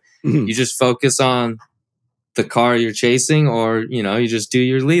do. Mm-hmm. You just focus on the car you're chasing, or you just do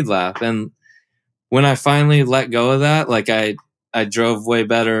your lead lap. And when I finally let go of that, I drove way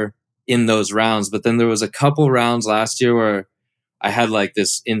better in those rounds. But then there was a couple rounds last year where I had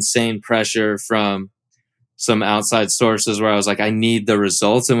this insane pressure from some outside sources where I was I need the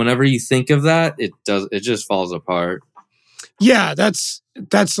results. And whenever you think of that, it just falls apart. Yeah, that's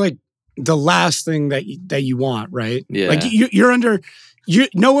the last thing that you want, right? Yeah. You're under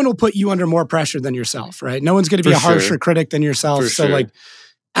no one will put you under more pressure than yourself, right? No one's going to be a harsher critic than yourself. So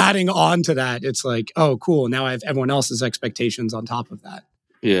adding on to that, it's oh, cool. Now I have everyone else's expectations on top of that.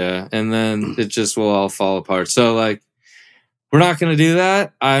 Yeah. And then it just will all fall apart. So we're not going to do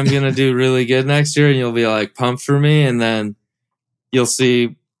that. I'm going to do really good next year and you'll be pumped for me. And then you'll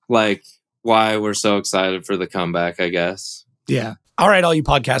see why we're so excited for the comeback, I guess. Yeah. All right, all you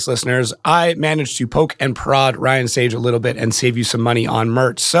podcast listeners, I managed to poke and prod Ryan Sage a little bit and save you some money on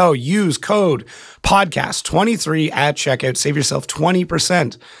merch. So use code podcast23 at checkout. Save yourself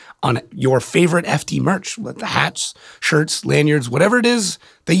 20% on your favorite FD merch, with the hats, shirts, lanyards, whatever it is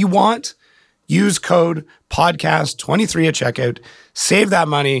that you want. Use code podcast23 at checkout. Save that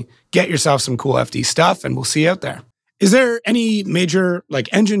money. Get yourself some cool FD stuff, and we'll see you out there. Is there any major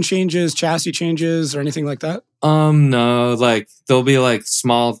engine changes, chassis changes, or anything like that? No, there'll be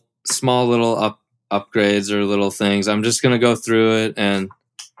small little upgrades or little things. I'm just gonna go through it and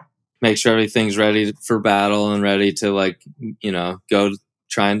make sure everything's ready for battle and ready to go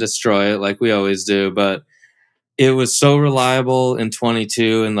try and destroy it like we always do. But it was so reliable in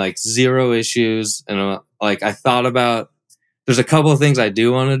 22 and zero issues. And I thought about, there's a couple of things I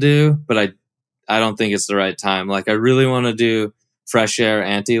do want to do, but I don't think it's the right time. I really want to do fresh air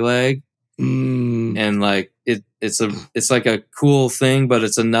anti-lag. And it's like a cool thing, but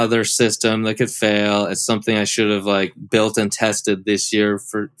it's another system that could fail. It's something I should have built and tested this year,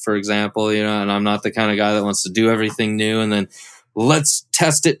 for example, and I'm not the kind of guy that wants to do everything new and then let's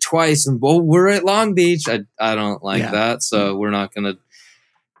test it twice and we're at Long Beach. I don't like that. So we're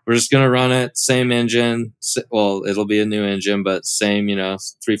just going to run it. Same engine. Well, it'll be a new engine, but same, 3-4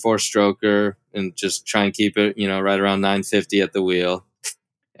 stroker, and just try and keep it, right around 950 at the wheel.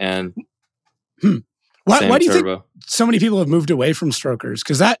 And why do you think so many people have moved away from strokers?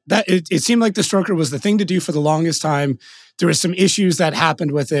 Because it seemed like the stroker was the thing to do for the longest time. There were some issues that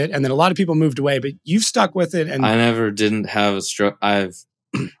happened with it, and then a lot of people moved away, but you've stuck with it. And I didn't have a stroke. I've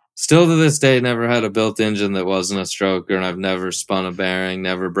still to this day never had a built engine that wasn't a stroker, and I've never spun a bearing,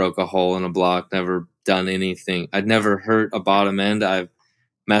 never broke a hole in a block, never done anything. I'd never hurt a bottom end. I've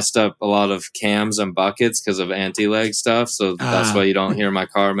messed up a lot of cams and buckets because of anti-lag stuff. So that's why you don't hear my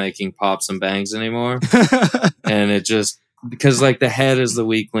car making pops and bangs anymore. And it just, because the head is the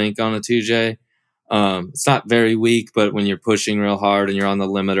weak link on a 2J. It's not very weak, but when you're pushing real hard and you're on the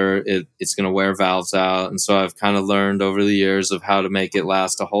limiter, it's going to wear valves out. And so I've kind of learned over the years of how to make it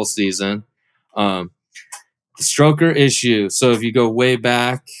last a whole season. The stroker issue. So if you go way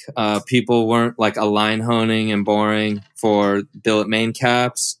back, people weren't align honing and boring for billet main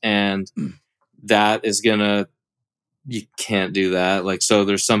caps, and that is you can't do that. So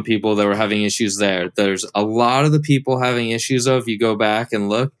there's some people that were having issues there. There's a lot of the people having issues if you go back and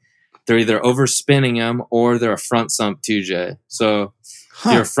look, they're either overspinning them or they're a front sump 2J. So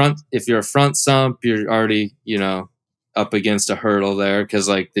if you're a front sump, you're already, up against a hurdle there, because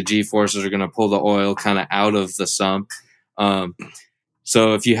the G forces are going to pull the oil kind of out of the sump.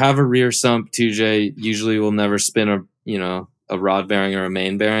 So if you have a rear sump 2J, usually will never spin a rod bearing or a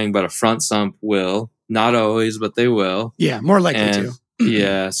main bearing, but a front sump will. Not always, but they will. Yeah, more likely to.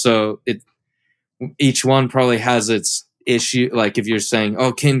 Yeah, so each one probably has its issue. If you're saying,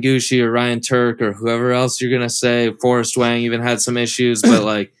 Ken Gucci or Ryan Turk or whoever else you're gonna say, Forrest Wang even had some issues,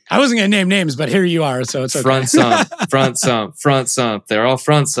 but I wasn't gonna name names, but here you are, so it's okay. front sump. They're all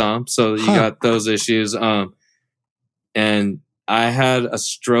front sump, so you got those issues. And I had a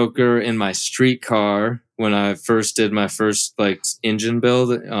stroker in my street car when I first did my first engine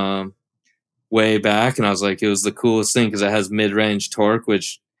build way back, and I was it was the coolest thing because it has mid-range torque,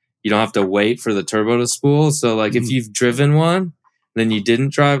 which you don't have to wait for the turbo to spool. So if you've driven one, then you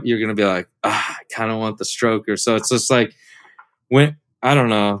didn't drive, you're going to be I kind of want the stroker. So it's just when, I don't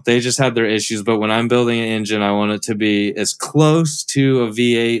know, they just had their issues. But when I'm building an engine, I want it to be as close to a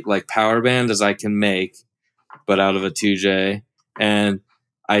V8 power band as I can make, but out of a 2J. And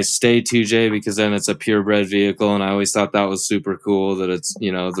I stay 2J because then it's a purebred vehicle. And I always thought that was super cool that it's,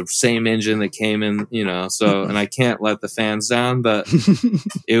 the same engine that came in, so, and I can't let the fans down, but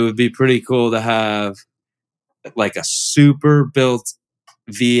it would be pretty cool to have a super built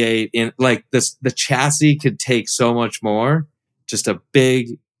V8 in the chassis could take so much more, just a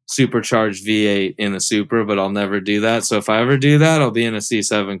big supercharged V8 in a Supra, but I'll never do that. So if I ever do that, I'll be in a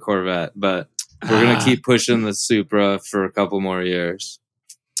C7 Corvette, but we're going to keep pushing the Supra for a couple more years.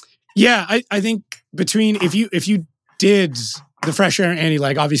 Yeah, I think if you did the fresh air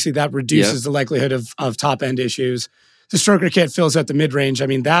anti-lag, obviously that reduces the likelihood of top end issues. The stroker kit fills out the mid range. I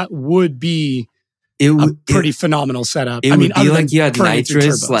mean, that would be a pretty phenomenal setup. It would be like you had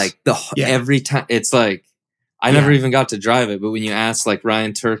nitrous every time. It's I never even got to drive it, but when you ask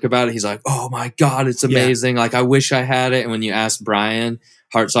Ryan Turk about it, he's oh my God, it's amazing. I wish I had it. And when you ask Brian,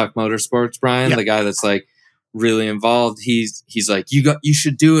 Hartsock Motorsports, Brian, the guy that's really involved, he's you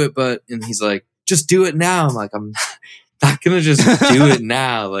should do it, and he's just do it now. I'm I'm not gonna just do it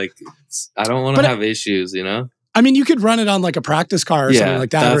now. I don't want to have issues, I mean, you could run it on a practice car or something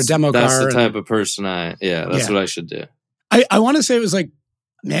like that, or a demo car. That's the type of person that's what I should do. I want to say it was like,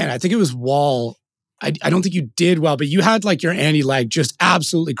 man, I think it was wall. I don't think you did well, but you had like your anti-lag just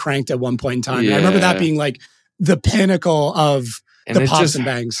absolutely cranked at one point in time. And I remember that being like the pinnacle of the pops and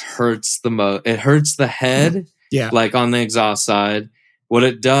bangs. Hurts the most. It hurts the head. Yeah. Like on the exhaust side. What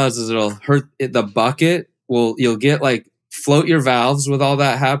it does is it'll hurt the bucket. You'll get like float your valves with all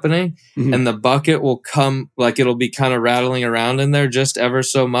that happening, and the bucket will come, like it'll be kind of rattling around in there just ever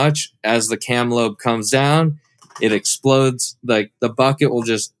so much. As the cam lobe comes down, it explodes. Like the bucket will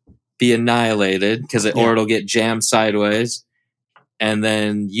just be annihilated or it'll get jammed sideways. And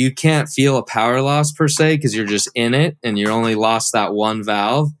then you can't feel a power loss per se because you're just in it and you're only lost that one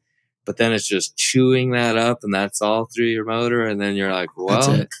valve. But then it's just chewing that up, and that's all through your motor. And then you're like,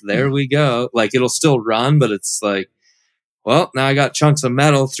 well, there we go. Like it'll still run, but it's like, well, now I got chunks of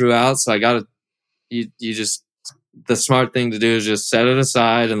metal throughout. So I got to, you just, the smart thing to do is just set it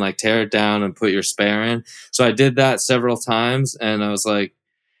aside and like tear it down and put your spare in. So I did that several times, and I was like,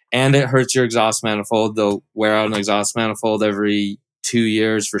 and it hurts your exhaust manifold. They'll wear out an exhaust manifold every 2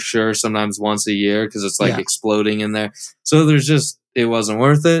 years for sure. Sometimes once a year because it's like exploding in there. So it wasn't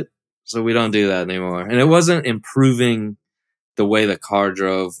worth it. So we don't do that anymore. And it wasn't improving the way the car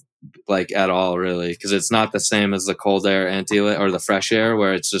drove like at all, really, because it's not the same as the cold air anti-lit or the fresh air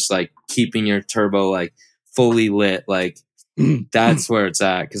where it's just like keeping your turbo like fully lit. Like that's where it's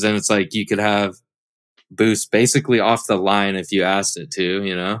at. Because then it's like you could have boost basically off the line if you asked it to,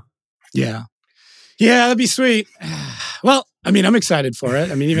 you know? Yeah. Yeah, that'd be sweet. Well, I mean, I'm excited for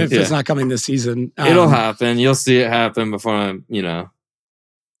it. I mean, even if it's not coming this season. It'll happen. You'll see it happen before I'm,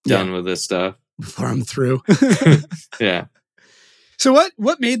 done with this stuff. Before I'm through. Yeah. So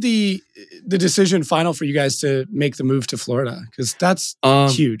what made the decision final for you guys to make the move to Florida? Because that's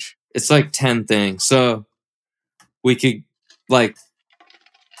huge. It's like 10 things. So we could like,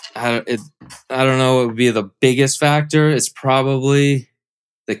 I don't know what would be the biggest factor. It's probably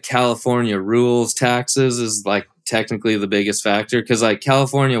the California rules, taxes is like technically the biggest factor because like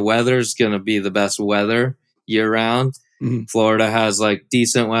California weather is going to be the best weather year round. Florida has like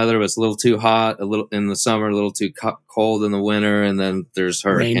decent weather, but it's a little too hot, a little in the summer, a little too cold in the winter, and then there's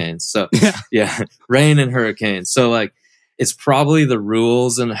hurricanes. Rain. So rain and hurricanes. So like it's probably the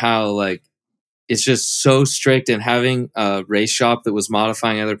rules and how like it's just so strict. And having a race shop that was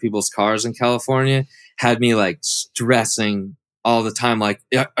modifying other people's cars in California had me like stressing all the time. Like,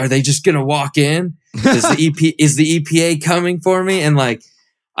 are they just gonna walk in? Is the EPA coming for me? And like,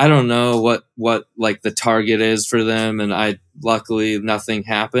 I don't know what like the target is for them. And luckily nothing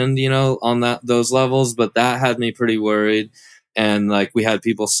happened, on those levels, but that had me pretty worried. And like, we had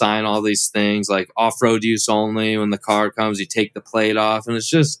people sign all these things like off-road use only. When the car comes, you take the plate off, and it's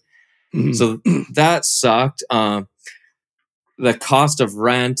just, so that sucked. The cost of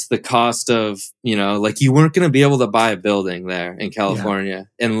rent, the cost of, like you weren't going to be able to buy a building there in California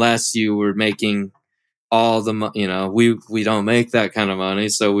unless you were making all the we don't make that kind of money,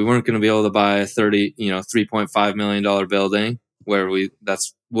 so we weren't going to be able to buy a $3.5 million building where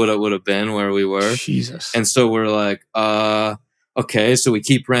that's what it would have been where we were. Jesus. And so we're like, okay, so we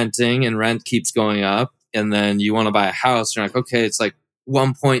keep renting and rent keeps going up, and then you want to buy a house. You're like, okay, it's like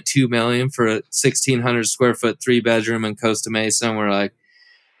 1.2 million for a 1,600 square foot 3-bedroom in Costa Mesa, and we're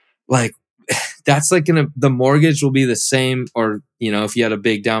like that's like the mortgage will be the same, or if you had a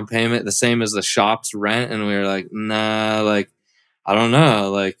big down payment, the same as the shop's rent. And we were like, nah, like I don't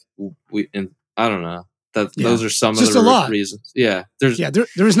know, like I don't know. Those are some of the reasons. Yeah, there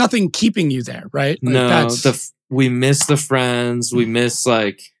was nothing keeping you there, right? Like no, we miss the friends. We miss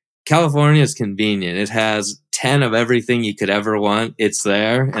like California is convenient. It has 10 of everything you could ever want. It's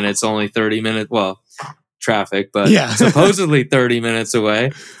there, and it's only 30 minutes. Well, traffic, but supposedly 30 minutes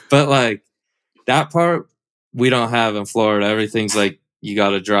away. But like that part we don't have in Florida. Everything's like you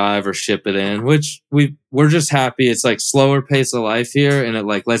got to drive or ship it in, which we're just happy. It's like slower pace of life here, and it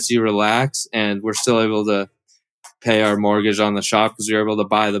like lets you relax, and we're still able to pay our mortgage on the shop because we were able to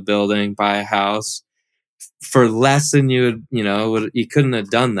buy the building, buy a house for less than you couldn't have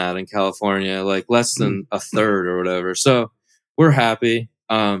done that in California, like less than a third or whatever. So we're happy.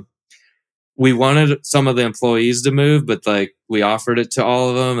 We wanted some of the employees to move, but like we offered it to all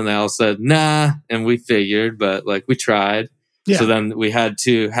of them and they all said, nah. And we figured, but like we tried. Yeah. So then we had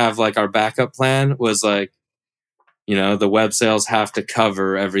to have like our backup plan was like, the web sales have to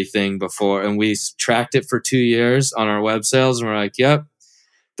cover everything before. And we tracked it for 2 years on our web sales. And we're like, yep,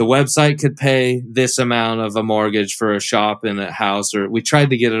 the website could pay this amount of a mortgage for a shop and a house, or we tried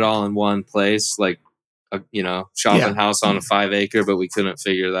to get it all in one place, like, shop and house on a 5 acre, but we couldn't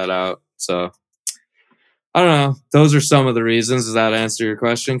figure that out. So I don't know. Those are some of the reasons. Does that answer your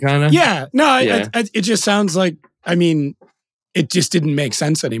question kind of? Yeah. No, it just sounds like, I mean, it just didn't make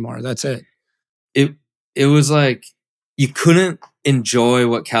sense anymore. That's it. It was like you couldn't enjoy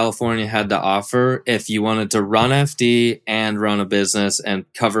what California had to offer if you wanted to run FD and run a business and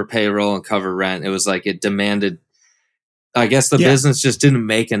cover payroll and cover rent. It was like it demanded, I guess the business just didn't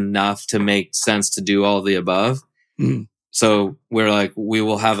make enough to make sense to do all the above. Mm. So we're like, we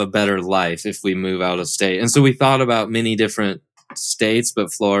will have a better life if we move out of state. And so we thought about many different states,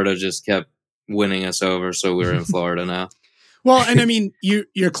 but Florida just kept winning us over. So we're in Florida now. Well, and I mean,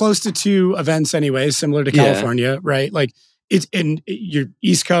 you're close to two events anyway, similar to California, right? Like it's in your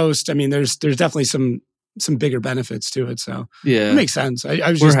East Coast. I mean, there's definitely some bigger benefits to it. So it makes sense.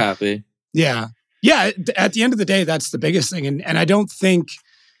 We're happy. Yeah. Yeah. At the end of the day, that's the biggest thing. And I don't think,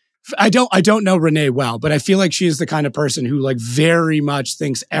 I don't know Renee well, but I feel like she is the kind of person who like very much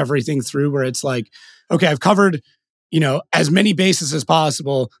thinks everything through, where it's like, okay, I've covered, as many bases as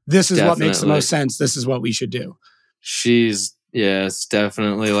possible. This is what makes the most sense. This is what we should do. It's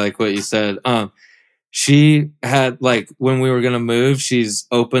definitely like what you said. She had like, when we were going to move, she's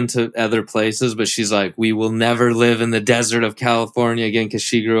open to other places, but she's like, we will never live in the desert of California again. Cause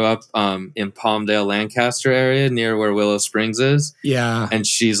she grew up, in Palmdale, Lancaster area near where Willow Springs is. Yeah. And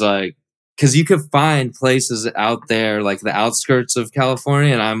she's like, cause you could find places out there, like the outskirts of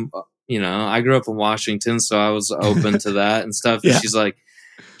California. And I grew up in Washington, so I was open to that and stuff. And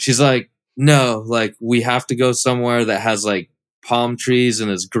she's like, no, like we have to go somewhere that has like palm trees and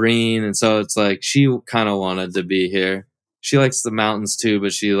is green. And so it's like, she kind of wanted to be here. She likes the mountains too,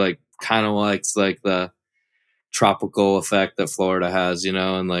 but she like kind of likes like the tropical effect that Florida has,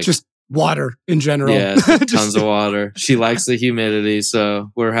 and like just water in general. Yeah, tons of water. She likes the humidity.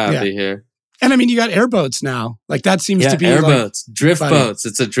 So we're happy here. And I mean, you got airboats now. Like that seems to be airboats, drift boats.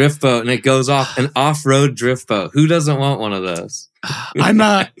 It's a drift boat and it goes off an off-road drift boat. Who doesn't want one of those?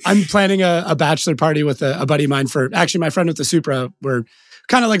 I'm planning a bachelor party with a buddy of mine for actually my friend with the Supra. We're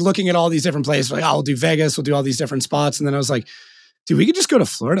kind of like looking at all these different places. Like, we'll do Vegas. We'll do all these different spots. And then I was like, dude, we could just go to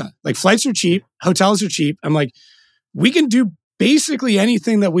Florida. Like flights are cheap. Hotels are cheap. I'm like, we can do basically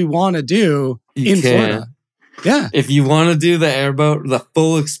anything that we want to do Florida. Yeah. If you want to do the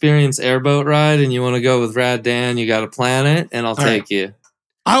full experience airboat ride and you want to go with Rad Dan, you got to plan it and I'll take you.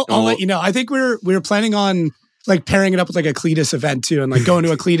 I'll let you know. I think we're planning on like pairing it up with like a Cletus event too, and like going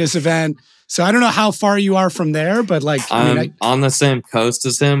to a Cletus event. So I don't know how far you are from there, but like I'm on the same coast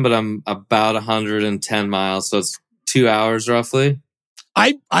as him, but I'm about 110 miles. So it's 2 hours roughly.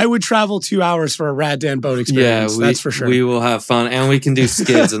 I would travel 2 hours for a Rad Dan boat experience. That's for sure. We will have fun and we can do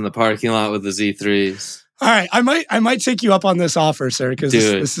skids in the parking lot with the Z3s. All right, I might take you up on this offer, sir, because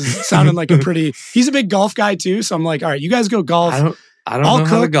this is sounding like he's a big golf guy too. So I'm like, all right, you guys go golf. I don't know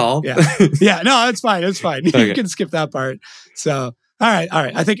how to golf. Yeah, no, it's fine. It's fine. Okay. You can skip that part. So, all right.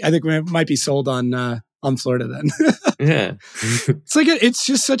 I think we might be sold on Florida then. Yeah, it's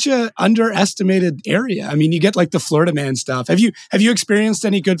just such a underestimated area. I mean, you get like the Florida man stuff. Have you experienced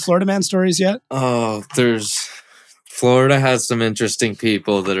any good Florida man stories yet? Oh, Florida has some interesting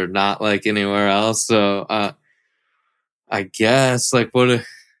people that are not like anywhere else. So, I guess like I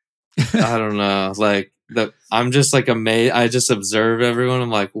don't know, like. I'm just like amazed. I just observe everyone. I'm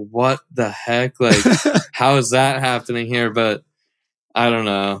like, what the heck? Like, how is that happening here? But I don't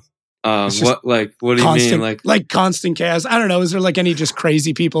know. What do you mean? Like constant chaos. I don't know. Is there like any just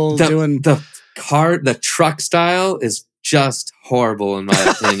crazy people doing the truck style is just horrible in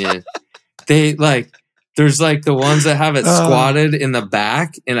my opinion. They there's like the ones that have it squatted in the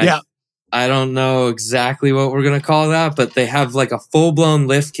back, and I don't know exactly what we're gonna call that, but they have like a full blown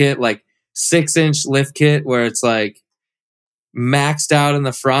lift kit, like 6-inch lift kit where it's like maxed out in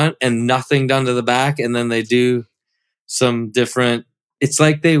the front and nothing done to the back. And then they do some different, it's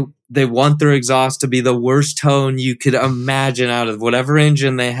like they want their exhaust to be the worst tone you could imagine out of whatever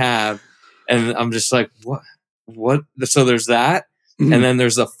engine they have. And I'm just like, what? So there's that. Mm-hmm. And then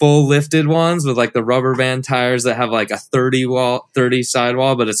there's the full lifted ones with like the rubber band tires that have like a 30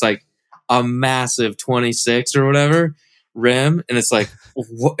 sidewall, but it's like a massive 26 or whatever rim. And it's like,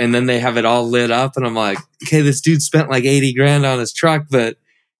 and then they have it all lit up, and I'm like, okay, this dude spent like $80,000 on his truck, but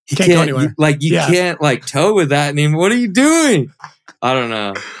he can't go anywhere. You can't like tow with that anymore. What are you doing? I don't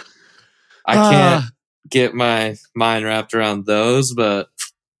know. I can't get my mind wrapped around those, but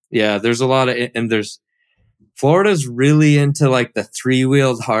yeah, there's a lot of, and Florida's really into like the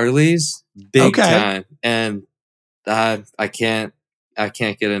 3-wheeled Harleys, big time, and I can't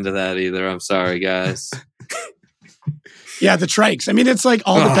get into that either. I'm sorry, guys. Yeah, the trikes. I mean, it's like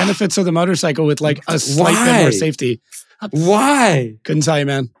all the benefits of the motorcycle with like a slight bit more safety. Why? Couldn't tell you,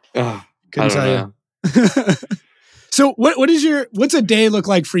 man. Couldn't tell you. So what's a day look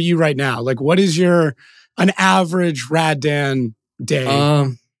like for you right now? Like, what is your, an average Rad Dan day?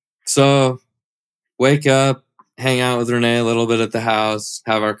 So wake up, hang out with Renee a little bit at the house,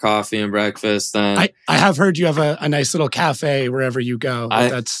 have our coffee and breakfast. Then I have heard you have a nice little cafe wherever you go.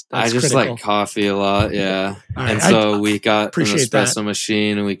 That's I just critical. like coffee a lot, yeah. All right, and so we got an appreciate espresso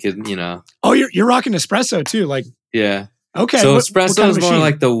machine, and we could, Oh, you're rocking espresso too, like. Yeah. Okay. So what espresso kind is of more machine?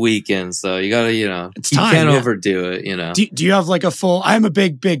 like the weekends, though. You gotta, It's you time, can't yeah. overdo it, Do you have like a full? I'm a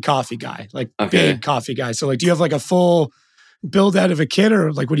big coffee guy, like Okay. big coffee guy. So like, do you have like a full build out of a kit,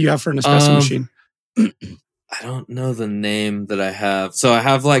 or like what do you have for an espresso machine? I don't know the name that I have. So I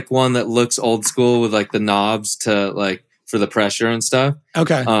have like one that looks old school with like the knobs to like for the pressure and stuff.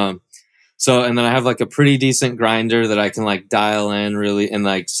 Okay. So and then I have like a pretty decent grinder that I can like dial in really and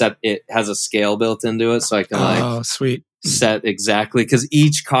like set. It has a scale built into it, so I can like sweet set exactly because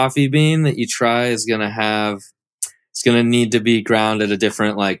each coffee bean that you try is gonna need to be ground at a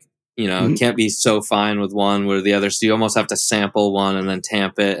different like. It can't be so fine with one where the other. So you almost have to sample one and then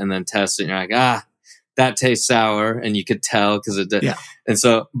tamp it and then test it. And you're like, that tastes sour, and you could tell because it did. Yeah. And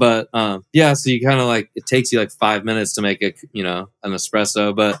so, but so you kind of like it takes you like 5 minutes to make an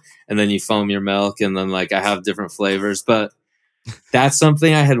espresso, and then you foam your milk, and then like I have different flavors, but that's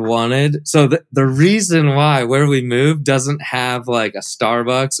something I had wanted. So the reason why where we moved doesn't have like a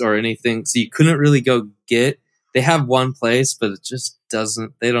Starbucks or anything, so you couldn't really go get. They have one place, but it just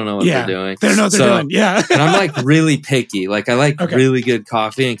doesn't. They don't know what they're doing. They don't know what they're doing. Yeah. And I'm like really picky. Like I like Okay. really good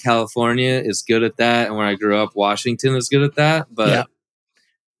coffee, and California is good at that. And where I grew up, Washington is good at that, but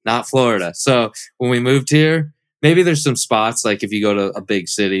not Florida. So when we moved here, maybe there's some spots like if you go to a big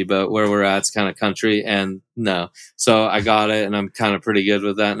city, but where we're at, it's kind of country. And no, so I got it, and I'm kind of pretty good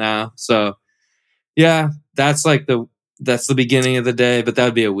with that now. So yeah, that's the beginning of the day, but that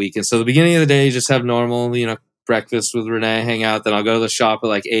would be a weekend. So the beginning of the day, you just have normal, breakfast with Renee, hang out. Then I'll go to the shop at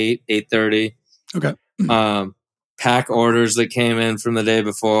like 8:30. Okay. Pack orders that came in from the day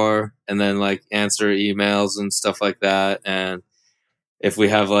before, and then like answer emails and stuff like that. And if we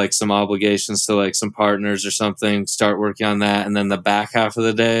have like some obligations to like some partners or something, start working on that. And then the back half of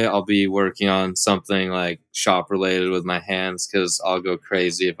the day, I'll be working on something like shop related with my hands, because I'll go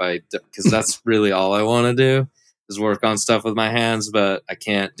crazy because that's really all I want to do is work on stuff with my hands, but I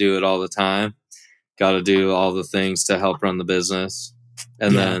can't do it all the time. Got to do all the things to help run the business.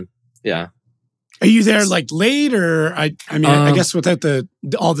 And then, Are you there like late, or I guess without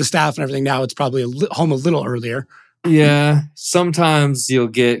all the staff and everything now, it's probably home a little earlier. Yeah, sometimes you'll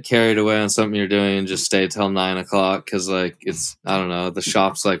get carried away on something you're doing and just stay till 9 o'clock because like it's I don't know, the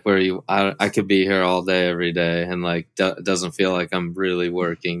shop's like where I could be here all day every day and like doesn't feel like I'm really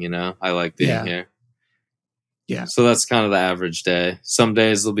working. I like being here. Yeah. So that's kind of the average day. Some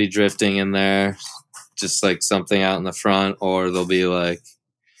days there'll be drifting in there, just like something out in the front, or there'll be like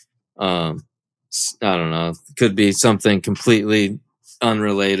I don't know, could be something completely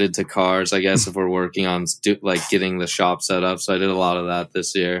unrelated to cars, I guess, if we're working on like getting the shop set up. So I did a lot of that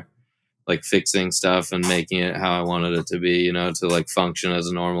this year, like fixing stuff and making it how I wanted it to be, to like function as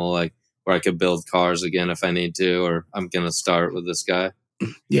a normal, like where I could build cars again if I need to, or I'm going to start with this guy.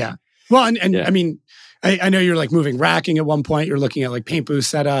 Yeah. Well, and I mean, I know you're like moving racking at one point, you're looking at like paint booth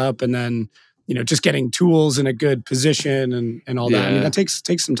setup, and then, just getting tools in a good position and all that. I mean, that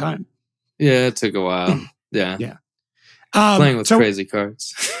takes some time. Yeah, it took a while. Yeah. Yeah. Playing with crazy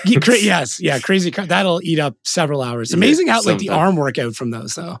cards. Yes. Yeah. Crazy card. That'll eat up several hours. Amazing how like the arm workout from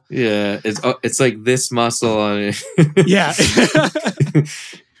those though. Yeah. It's like this muscle on it. Yeah.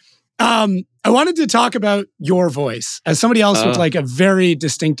 I wanted to talk about your voice. As somebody else with like a very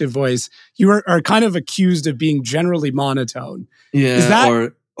distinctive voice, you are kind of accused of being generally monotone. Yeah. Is that,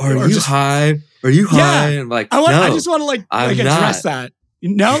 or are you high? Are you high? And like, I just want to like address that.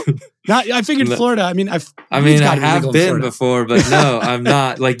 No, not. I figured Florida. I mean, I have been before, but no, I'm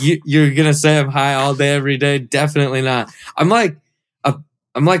not. Like you're gonna say I'm high all day, every day. Definitely not. I'm like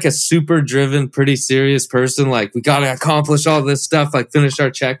a super driven, pretty serious person. Like we gotta accomplish all this stuff. Like finish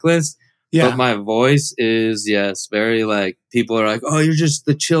our checklist. Yeah. But my voice is very like people are like, oh, you're just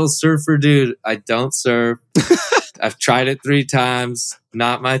the chill surfer dude. I don't surf. I've tried it 3 times.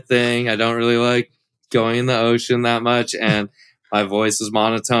 Not my thing. I don't really like going in the ocean that much, and my voice is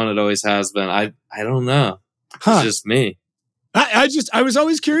monotone. It always has been. I don't know. It's just me. I was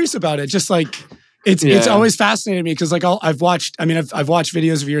always curious about it. Just like it's always fascinated me because like I've watched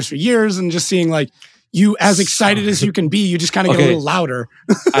videos of yours for years, and just seeing like you as excited as you can be, you just kind of get a little louder.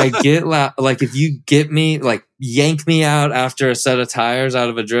 I get loud. Like if you get me, like yank me out after a set of tires out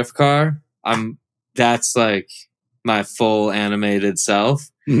of a drift car, that's like my full animated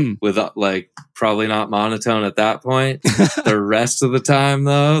self. Mhm. with like probably not monotone at that point. The rest of the time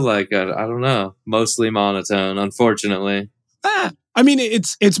though, like I don't know, mostly monotone, unfortunately. I mean,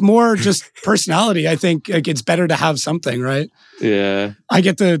 it's more just personality. I think like it's better to have something, right? Yeah.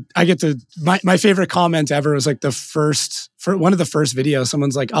 My favorite comment ever was like for one of the first videos,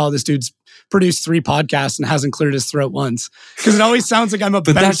 someone's like, "Oh, this dude's produced 3 podcasts and hasn't cleared his throat once." Because it always sounds like I'm a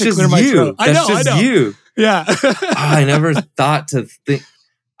But bench that's to just clear my you. throat. That's just I know. you. Yeah. I never thought to think.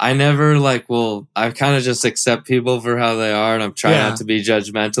 I never like. Well, I kind of just accept people for how they are, and I'm trying not to be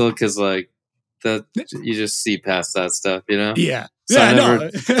judgmental because like that you just see past that stuff, you know. Yeah. So yeah. I never.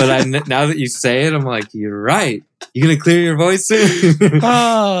 But now that you say it, I'm like, you're right. You gonna clear your voice soon?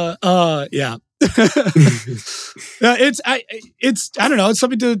 Yeah. It's I don't know, it's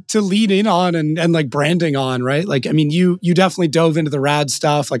something to lead in on and like branding on, right? Like, I mean, you definitely dove into the rad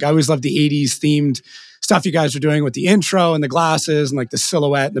stuff. Like I always loved the 80s themed stuff you guys were doing with the intro and the glasses and like the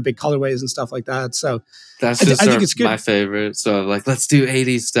silhouette and the big colorways and stuff like that. So that's just I think it's good. My favorite. So like, let's do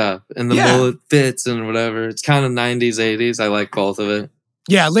 80s stuff and the mullet fits and whatever. It's kind of 90s, 80s. I like both of it.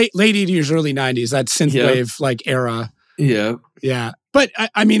 Yeah, late 80s, early 90s, that synthwave like era. Yeah. Yeah. But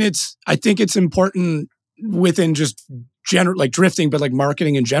I mean, I think it's important within just general, like drifting, but like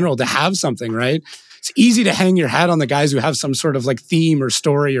marketing in general to have something, right? It's easy to hang your hat on the guys who have some sort of like theme or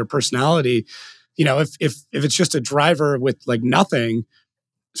story or personality. You know, if it's just a driver with like nothing,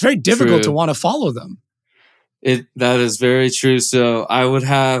 it's very difficult to want to follow them. That is very true. So I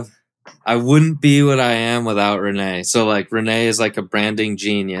wouldn't be what I am without Renee. So like Renee is like a branding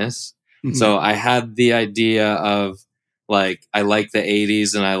genius. Mm-hmm. So I had the idea of like, I like the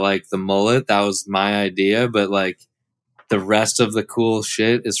 80s and I like the mullet. That was my idea. But like the rest of the cool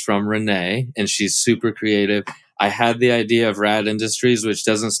shit is from Renee and she's super creative. I had the idea of Rad Industries, which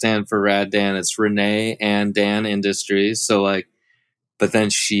doesn't stand for Rad Dan. It's Renee and Dan Industries. So like, but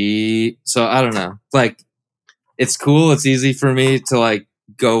then so I don't know, like it's cool. It's easy for me to like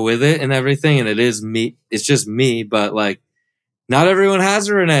go with it and everything. And it is me. It's just me, but like, not everyone has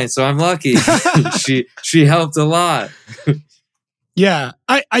a Renee, so I'm lucky. she helped a lot. Yeah,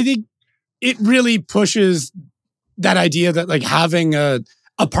 I think it really pushes that idea that like having a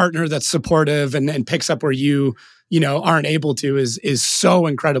partner that's supportive and picks up where you aren't able to is so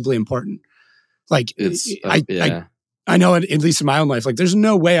incredibly important. Like I know at least in my own life, like there's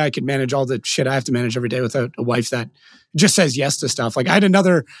no way I could manage all the shit I have to manage every day without a wife that just says yes to stuff. Like I had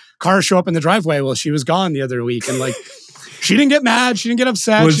another car show up in the driveway while she was gone the other week, and like. She didn't get mad. She didn't get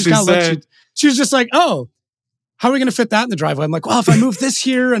upset. She was just like, "Oh, how are we going to fit that in the driveway?" I'm like, "Well, if I move this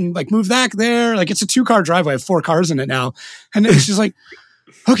here and like move that there, like it's a 2-car driveway. I have 4 cars in it now." And then she's like,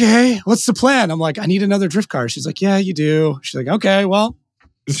 "Okay, what's the plan?" I'm like, "I need another drift car." She's like, "Yeah, you do." She's like, "Okay, well."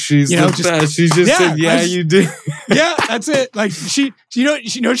 She's the best. She just said, "Yeah, you do." Yeah, that's it. Like she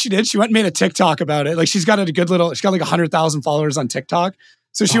what she did? She went and made a TikTok about it. Like she's got like 100,000 followers on TikTok.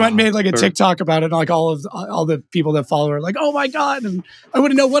 So she went and made like a TikTok about it, and like all the people that follow her, like, "Oh my God, and I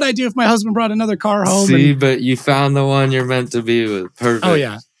wouldn't know what I'd do if my husband brought another car home." See, but you found the one you're meant to be with. Perfect. Oh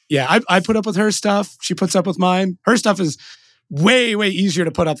yeah. Yeah. I put up with her stuff. She puts up with mine. Her stuff is way, way easier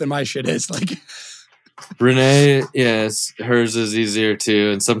to put up than my shit is. Like Renee, yes, hers is easier too.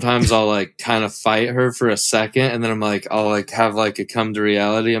 And sometimes I'll like kind of fight her for a second, and then I'm like, I'll like have like a come to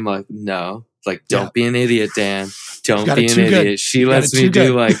reality. I'm like, no, like don't be an idiot, Dan. Don't be an idiot. Good. She lets me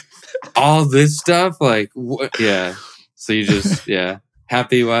do like all this stuff. Like, yeah. So you just,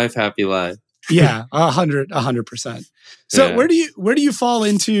 happy wife, happy life. Yeah. 100%. So where do you fall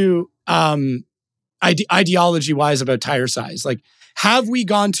into, ideology wise about tire size? Like, have we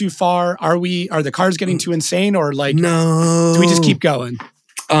gone too far? Are the cars getting too insane, or like, no, do we just keep going?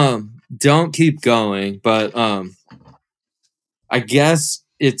 Don't keep going. But, I guess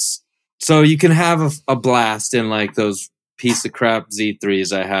it's, so you can have a blast in like those piece of crap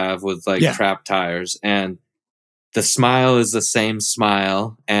Z3s I have with like trap tires, and the smile is the same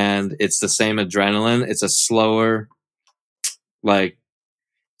smile and it's the same adrenaline. It's a slower, like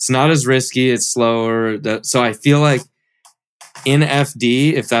it's not as risky. It's slower. So I feel like in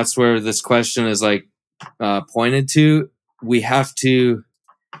FD, if that's where this question is like pointed to, we have to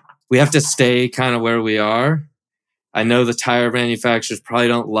stay kind of where we are. I know the tire manufacturers probably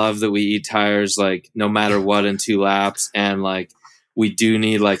don't love that we eat tires like no matter what in 2 laps. And like, we do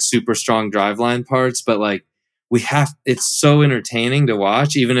need like super strong driveline parts, but like it's so entertaining to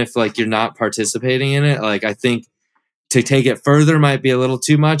watch, even if like you're not participating in it. Like, I think to take it further might be a little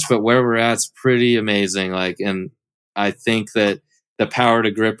too much, but where we're at's pretty amazing. Like, and I think that the power to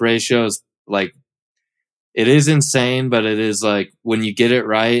grip ratio is like, it is insane, but it is like when you get it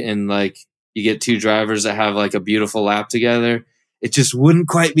right and like, you get 2 drivers that have like a beautiful lap together, it just wouldn't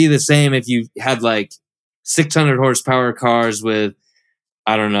quite be the same if you had like 600 horsepower cars with,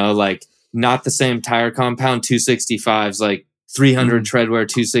 I don't know, like not the same tire compound 265s, like 300 treadwear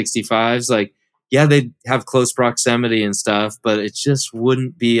 265s. Like, yeah, they'd have close proximity and stuff, but it just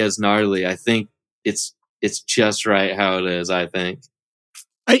wouldn't be as gnarly. I think it's just right how it is, I think.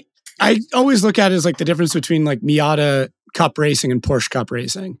 I always look at it as like the difference between like Miata Cup racing and Porsche Cup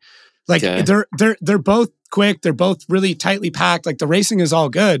racing. Like they're both quick, they're both really tightly packed. Like the racing is all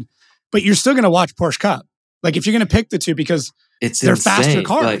good, but you're still going to watch Porsche Cup. Like if you're going to pick the two because they're insane. faster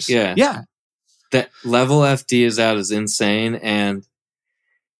cars. Like, yeah. That level FD is out is insane, and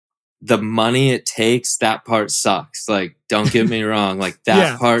the money it takes, that part sucks. Like, don't get me wrong. Like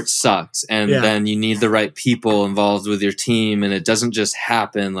that part sucks. And then you need the right people involved with your team. And it doesn't just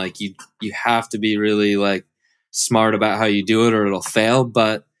happen. Like you have to be really like smart about how you do it or it'll fail.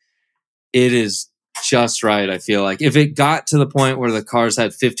 But it is just right. I feel like if it got to the point where the cars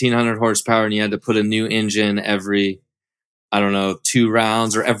had 1,500 horsepower and you had to put a new engine every, I don't know, 2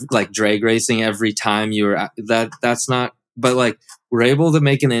 rounds or like drag racing every time you were that's not, but like we're able to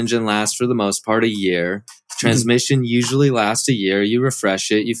make an engine last for the most part a year. Transmission usually lasts a year. You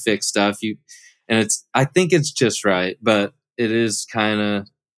refresh it, you fix stuff, and I think it's just right, but it is kind of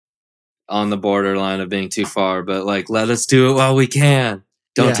on the borderline of being too far, but like, let us do it while we can.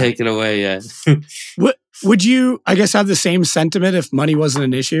 Don't take it away yet. Would you, I guess, have the same sentiment if money wasn't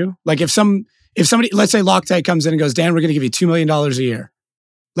an issue? Like if somebody, let's say Loctite comes in and goes, Dan, we're going to give you $2 million a year.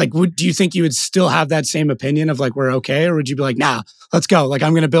 Like, do you think you would still have that same opinion of like, we're okay? Or would you be like, nah, let's go. Like,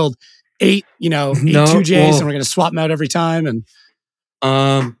 I'm going to build 8 2Js and we're going to swap them out every time.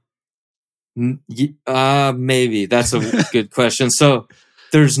 And maybe that's a good question. So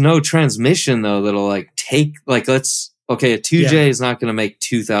there's no transmission though, that'll like take, like, a 2J is not going to make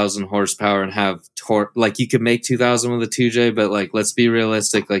 2,000 horsepower and have torque. Like you could make 2,000 with a 2J, but like, let's be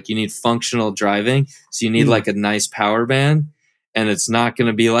realistic. Like you need functional driving. So you need like a nice power band. And it's not going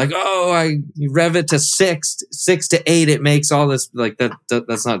to be like, you rev it to 6 to 8. It makes all this like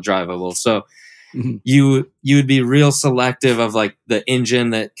that's not drivable. So you would be real selective of like the engine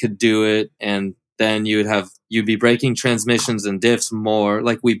that could do it. And then you'd be braking transmissions and diffs more.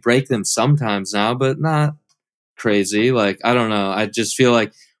 Like we brake them sometimes now, but not crazy. Like, I don't know. I just feel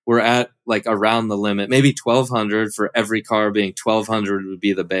like we're at like around the limit. Maybe 1,200 for every car being 1,200 would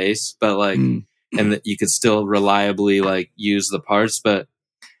be the base, but like, and that you could still reliably like use the parts. But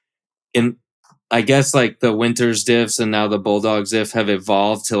I guess like the Winters diffs and now the Bulldogs diff have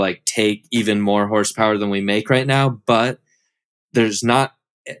evolved to like take even more horsepower than we make right now. But there's not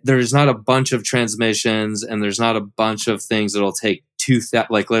a bunch of transmissions and there's not a bunch of things that'll take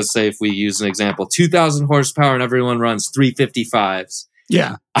like let's say if we use an example, 2,000 horsepower and everyone runs 355s.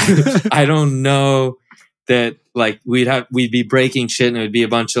 Yeah. I don't know that like we'd be breaking shit and it would be a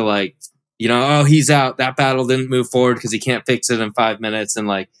bunch of like, he's out. That battle didn't move forward because he can't fix it in 5 minutes. And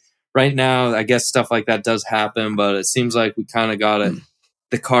like right now, I guess stuff like that does happen, but it seems like we kind of got it.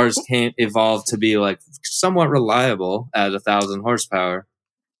 The cars can't evolve to be like somewhat reliable at 1,000 horsepower.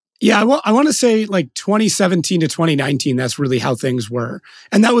 Yeah, I want to say like 2017 to 2019, that's really how things were.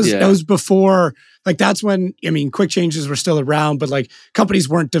 And that was before, like that's when, quick changes were still around, but like companies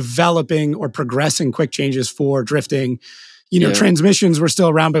weren't developing or progressing quick changes for drifting. Transmissions were still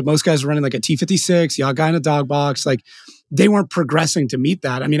around, but most guys were running like a T56, yacht guy in a dog box. Like they weren't progressing to meet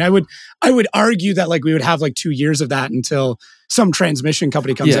that. I would argue that like we would have like 2 years of that until some transmission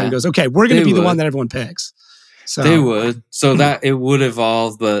company comes in and goes, okay, we're going to be the one that everyone picks. So they would. So that it would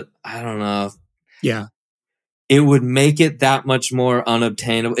evolve, but I don't know. Yeah. It would make it that much more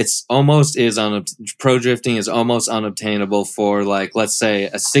unobtainable. It's almost pro drifting is almost unobtainable for like, let's say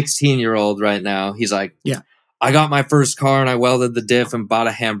a 16-year-old right now. He's like, I got my first car and I welded the diff and bought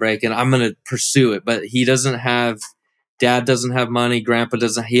a handbrake and I'm going to pursue it. But dad doesn't have money. Grandpa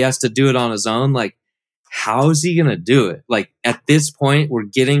doesn't, he has to do it on his own. Like, how is he going to do it? Like at this point, we're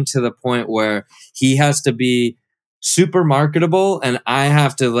getting to the point where he has to be super marketable and I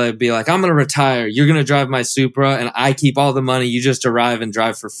have to like be like, I'm going to retire. You're going to drive my Supra and I keep all the money. You just arrive and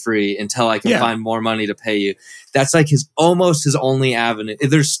drive for free until I can find more money to pay you. That's like almost his only avenue.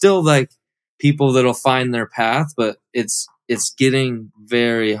 There's still like people that'll find their path, but it's getting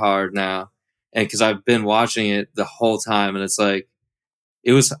very hard now. And cause I've been watching it the whole time and it's like,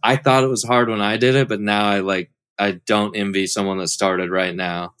 I thought it was hard when I did it, but now I don't envy someone that started right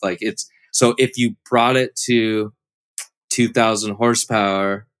now. Like so if you brought it to 2,000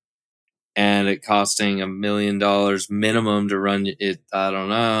 horsepower and it costing $1 million minimum to run it, I don't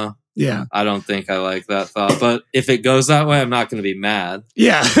know. Yeah. I don't think I like that thought. But if it goes that way, I'm not going to be mad.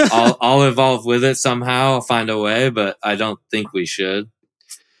 Yeah. I'll evolve with it somehow. I'll find a way, but I don't think we should.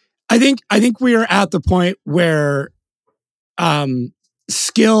 I think we are at the point where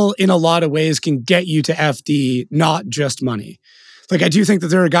skill in a lot of ways can get you to FD, not just money. Like, I do think that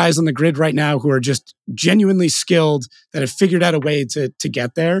there are guys on the grid right now who are just genuinely skilled that have figured out a way to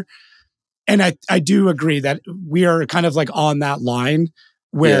get there. And I do agree that we are kind of like on that line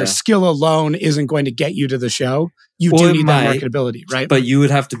where skill alone isn't going to get you to the show. You do need that marketability, right? But you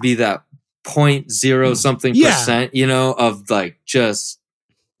would have to be that 0.0 something percent, you know, of like just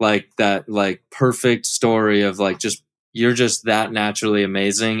like that like perfect story of like just you're just that naturally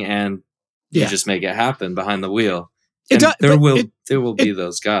amazing and you just make it happen behind the wheel. There will be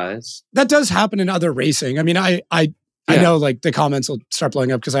those guys. That does happen in other racing. I mean, I know like the comments will start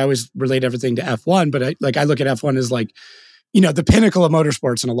blowing up because I always relate everything to F1, but I look at F1 as like, you know, the pinnacle of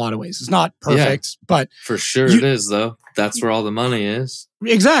motorsports in a lot of ways. It's not perfect, but for sure it is though. That's where all the money is.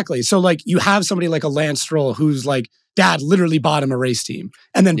 Exactly. So like you have somebody like a Lance Stroll who's like dad literally bought him a race team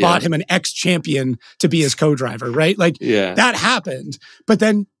and then bought him an ex-champion to be his co-driver, right? Like that happened. But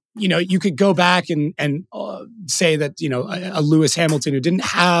then, you know, you could go back and say that, you know, a Lewis Hamilton who didn't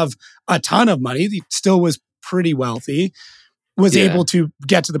have a ton of money, he still was pretty wealthy, was able to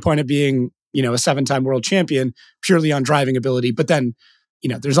get to the point of being, you know, a 7-time world champion purely on driving ability. But then, you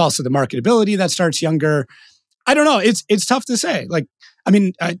know, there's also the marketability that starts younger. I don't know. It's tough to say. Like, I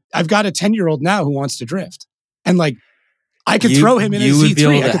mean, I've got a 10-year-old now who wants to drift. And like, I could throw him in a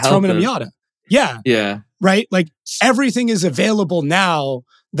Z3. I could throw him in a Miata. Yeah. Yeah. Right? Like, everything is available now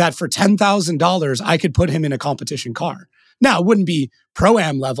that for $10,000, I could put him in a competition car. Now, it wouldn't be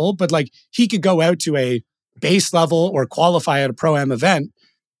Pro-Am level, but like, he could go out to a base level or qualify at a Pro-Am event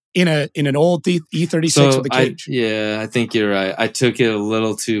in an old E36 with a cage. I think you're right. I took it a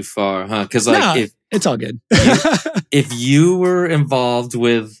little too far, huh? Because like, it's all good. if you were involved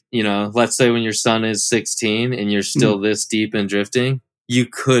with, you know, let's say when your son is 16 and you're still this deep in drifting, you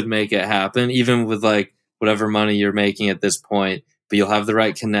could make it happen, even with like whatever money you're making at this point. But you'll have the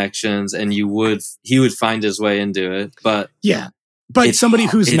right connections, and he would find his way into it. But somebody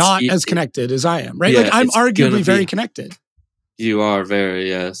who's not as connected as I am, right? Like, I'm arguably very connected. You are very,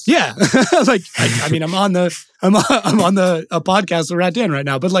 yes. Yeah. Like, I mean, I'm on the podcast with Rad Dan right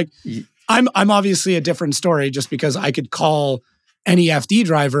now, but like, I'm obviously a different story just because I could call any FD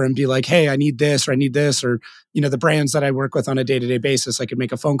driver and be like, hey, I need this, or, you know, the brands that I work with on a day-to-day basis, I could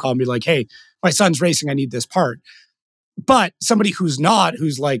make a phone call and be like, hey, my son's racing, I need this part. But somebody who's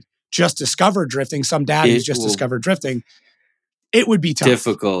like just discovered drifting, some dad who's just discovered drifting, it would be tough.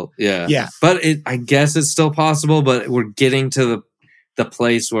 Difficult, yeah. Yeah. But I guess it's still possible, but we're getting to the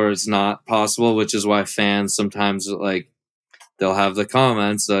place where it's not possible, which is why fans sometimes like they'll have the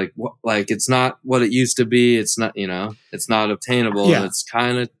comments like it's not what it used to be. It's not, you know, it's not obtainable. Yeah. And it's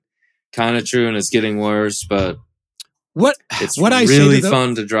kind of true, and it's getting worse, but it's really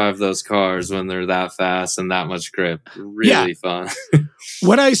fun to drive those cars when they're that fast and that much grip. Really fun.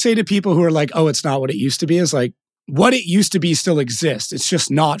 What I say to people who are like, oh, it's not what it used to be, is like, what it used to be still exists. It's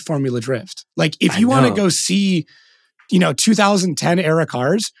just not Formula Drift. Like, if you want to go see, you know, 2010 era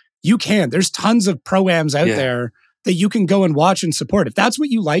cars, you can. There's tons of Pro-Ams out there that you can go and watch and support. If that's what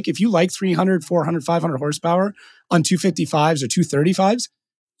you like, if you like 300, 400, 500 horsepower on 255s or 235s,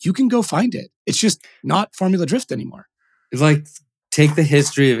 you can go find it. It's just not Formula Drift anymore. Like, take the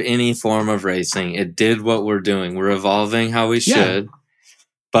history of any form of racing. It did what we're doing. We're evolving how we should.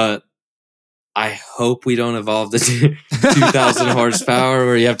 But I hope we don't evolve to 2,000 horsepower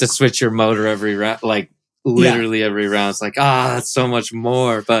where you have to switch your motor every round, like literally every round. It's like, that's so much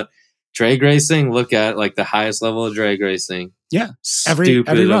more. But drag racing, look at like the highest level of drag racing. Yeah. Every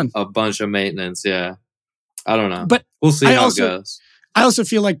run. A bunch of maintenance. Yeah. I don't know. But we'll see how it goes. I also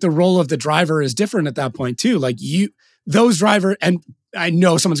feel like the role of the driver is different at that point too. Like those drivers, and I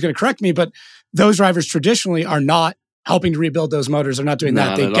know someone's going to correct me, but those drivers traditionally are not helping to rebuild those motors. They're not doing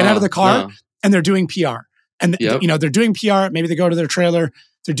that. They get out of the car and they're doing PR. And, you know, they're doing PR. Maybe they go to their trailer.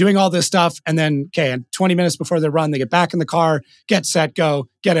 They're doing all this stuff. And then, and 20 minutes before they run, they get back in the car, get set, go,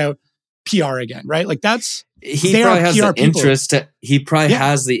 get out, PR again, right? Like he probably has the interest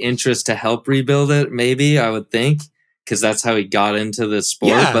has the interest to help rebuild it, maybe, I would think, because that's how he got into this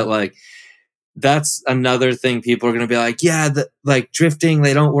sport. Yeah. But like, that's another thing people are going to be like, like drifting,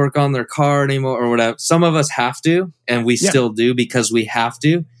 they don't work on their car anymore or whatever. Some of us have to, and we still do because we have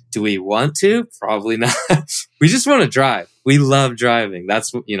to. Do we want to? Probably not. We just want to drive. We love driving.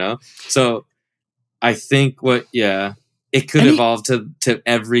 That's what, you know. So I think it could evolve to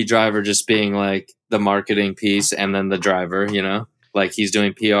every driver just being like the marketing piece and then the driver, you know. Like he's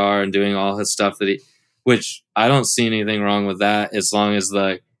doing PR and doing all his stuff which I don't see anything wrong with that as long as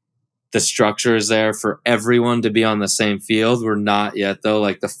the structure is there for everyone to be on the same field. We're not yet though.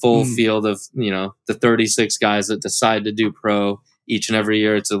 Like the full field of, the 36 guys that decide to do pro each and every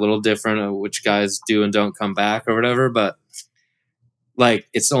year. It's a little different of which guys do and don't come back or whatever, but like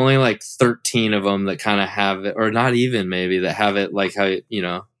it's only like 13 of them that kind of have it, or not even maybe that have it like how,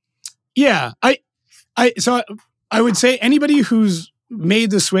 Yeah. So I would say anybody who's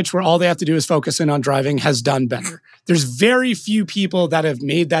made the switch where all they have to do is focus in on driving has done better. There's very few people that have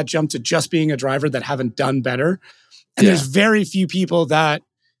made that jump to just being a driver that haven't done better. And there's very few people that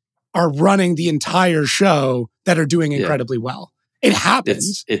are running the entire show that are doing incredibly well. It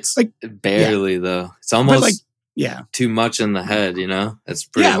happens. It's like barely though. It's almost too much in the head, It's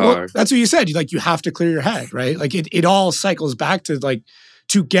pretty hard. Well, that's what you said. You have to clear your head, right? Like it all cycles back to like,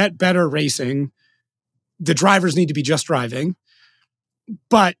 to get better racing, the drivers need to be just driving.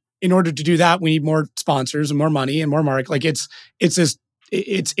 But in order to do that, we need more sponsors and more money and more market. Like it's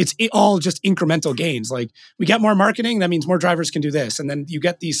all just incremental gains. Like we get more marketing, that means more drivers can do this, and then you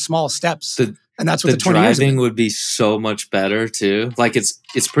get these small steps. And that's what the 20 years driving would be so much better too. Like it's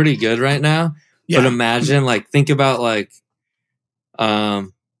pretty good right now. Yeah. But imagine think about like a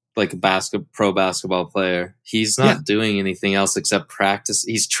pro basketball player. He's not doing anything else except practice.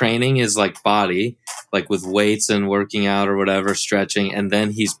 He's training his body, with weights and working out or whatever, stretching. And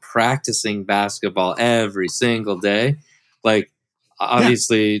then he's practicing basketball every single day.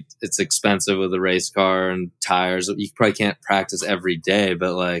 Obviously it's expensive with a race car and tires. You probably can't practice every day,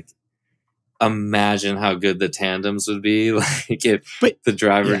 but imagine how good the tandems would be. If the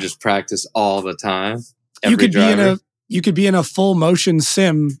driver just practiced all the time. You could be in a full motion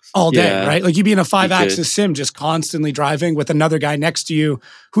sim all day, right? Like you'd be in a 5-axis sim just constantly driving with another guy next to you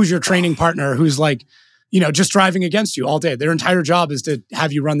who's your training partner who's just driving against you all day. Their entire job is to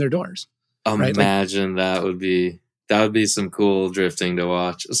have you run their doors. Imagine that would be some cool drifting to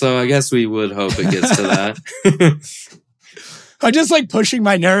watch. So I guess we would hope it gets to that. I'm just pushing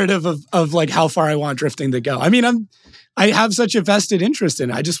my narrative of how far I want drifting to go. I mean, I have such a vested interest in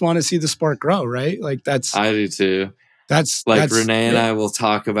it. I just want to see the sport grow, right? I do too. That's Renee and I will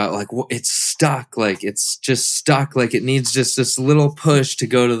talk about it's stuck. It's just stuck. It needs just this little push to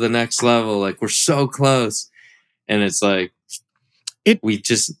go to the next level. We're so close. And it's we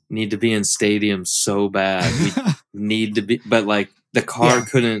just need to be in stadiums so bad. We need to be, but the car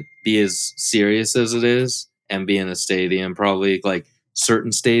couldn't be as serious as it is and be in a stadium, probably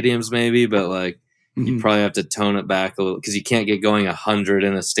certain stadiums maybe, but you probably have to tone it back a little because you can't get going 100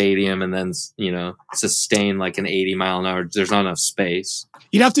 in a stadium and then, sustain an 80 mile an hour. There's not enough space.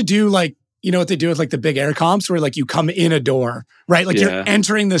 You'd have to do what they do with the big air comps where you come in a door, right? You're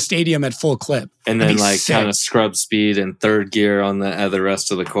entering the stadium at full clip. And then kind of scrub speed and third gear on the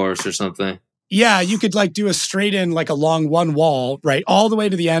rest of the course or something. Yeah, you could do a straight in along one wall, right? All the way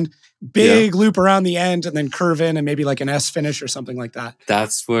to the end, big loop around the end and then curve in and maybe an S finish or something like that.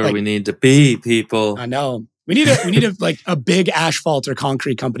 That's where we need to be, people. I know. We need a big asphalt or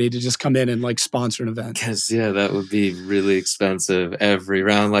concrete company to just come in and sponsor an event. Because that would be really expensive every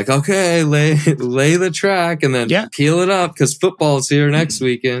round. Okay, lay the track and then peel it up because football's here next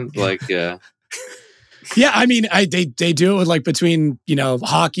weekend. Yeah, I mean, they do it with between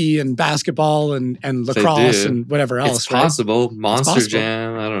hockey and basketball and lacrosse and whatever else. It's possible. Right? Monster it's possible.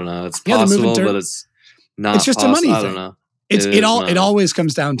 Jam. I don't know. It's possible, but it's not. It's just a money thing. I don't know. It always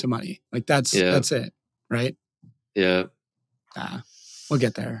comes down to money. That's it, right? Yeah. We'll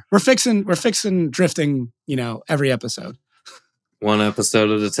get there. We're fixing drifting. Every episode. One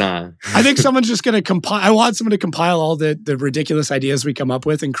episode at a time. I think someone's just going to compile. I want someone to compile all the ridiculous ideas we come up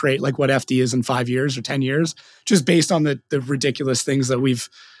with and create what FD is in 5 years or 10 years, just based on the ridiculous things that we've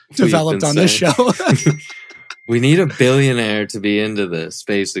developed on this show. We need a billionaire to be into this,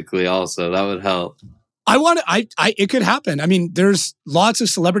 basically. Also, that would help. It could happen. I mean, there's lots of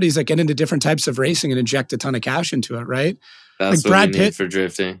celebrities that get into different types of racing and inject a ton of cash into it, right? That's what Brad Pitt need for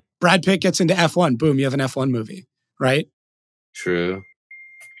drifting. Brad Pitt gets into F1. Boom, you have an F1 movie, right? True.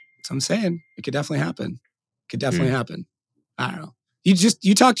 That's what I'm saying. It could definitely happen. Happen. I don't know.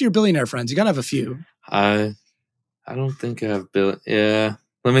 You talk to your billionaire friends. You gotta have a few. I don't think I have Yeah.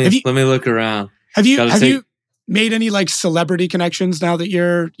 Let me look around. Have you made any celebrity connections now that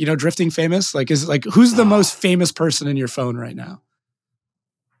you're drifting famous? Who's the most famous person in your phone right now?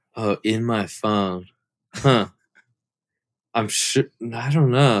 Oh, in my phone. Huh. I'm sure. I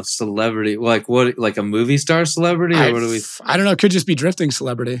don't know. Celebrity, what? Like a movie star celebrity, or what do we? I don't know. It could just be drifting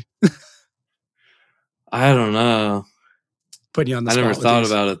celebrity. I don't know. Putting you on the spot. I never thought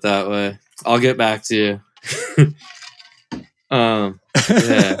about it that way. I'll get back to you.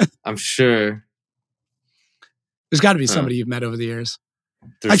 Yeah, I'm sure. There's got to be somebody you've met over the years.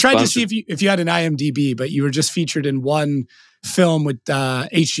 There's I tried to see if you had an IMDb, but you were just featured in one film with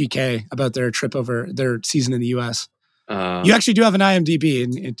HGK about their trip over their season in the US. You actually do have an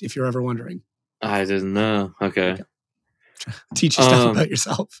IMDb, if you're ever wondering. I didn't know. Okay. Teach you stuff about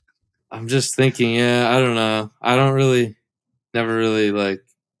yourself. I'm just thinking, I don't know. Never really like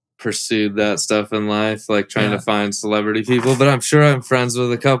pursued that stuff in life, like trying to find celebrity people, but I'm sure I'm friends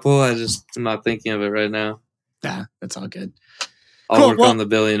with a couple. I'm not thinking of it right now. Yeah, that's all good. I'll work on the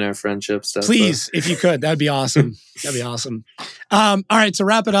billionaire friendship stuff. Please, if you could, that'd be awesome. That'd be awesome. All right, to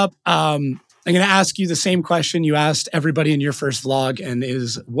wrap it up, I'm going to ask you the same question you asked everybody in your first vlog, and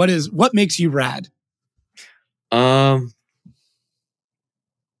what makes you rad?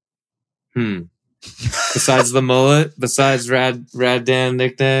 Besides the mullet, besides Rad Dan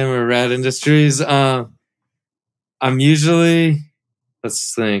nickname or Rad Industries, I'm usually,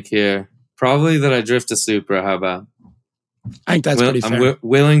 let's think here, probably that I drift a Supra. How about? I think that's pretty fair. I'm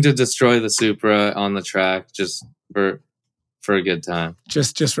willing to destroy the Supra on the track just for a good time.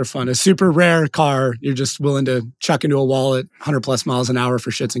 Just for fun. A super rare car you're just willing to chuck into a wall at 100 plus miles an hour for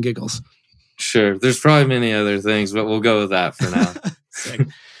shits and giggles. Sure. There's probably many other things, but we'll go with that for now. Sick.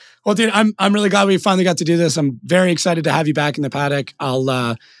 Well, dude, I'm really glad we finally got to do this. I'm very excited to have you back in the paddock.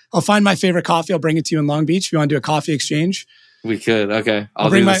 I'll find my favorite coffee. I'll bring it to you in Long Beach. If you want to do a coffee exchange, we could. Okay,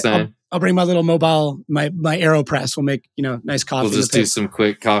 I'll do the same. I'll bring my little mobile, my AeroPress. We'll make nice coffee. We'll just do some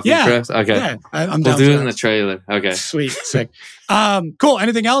quick coffee press. Okay, yeah, I'm we'll down. Do it in the trailer. Okay, sweet, sick. Cool.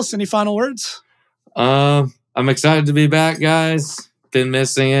 Anything else? Any final words? I'm excited to be back, guys. Been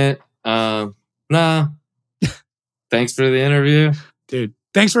missing it. Nah. Thanks for the interview, dude.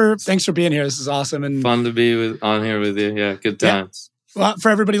 Thanks for being here. This is awesome and fun to be on here with you. Yeah, good times. Yeah. Well, for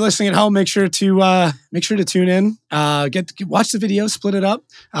everybody listening at home, make sure to tune in. Watch the video, split it up.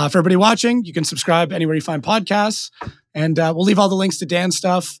 For everybody watching, you can subscribe anywhere you find podcasts, and we'll leave all the links to Dan's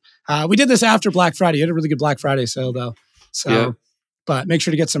stuff. We did this after Black Friday. You had a really good Black Friday sale though, but make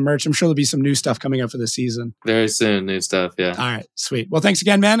sure to get some merch. I'm sure there'll be some new stuff coming up for this season. Very soon, new stuff. Yeah. All right, sweet. Well, thanks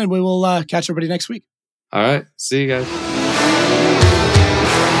again, man, and we will catch everybody next week. All right, see you guys.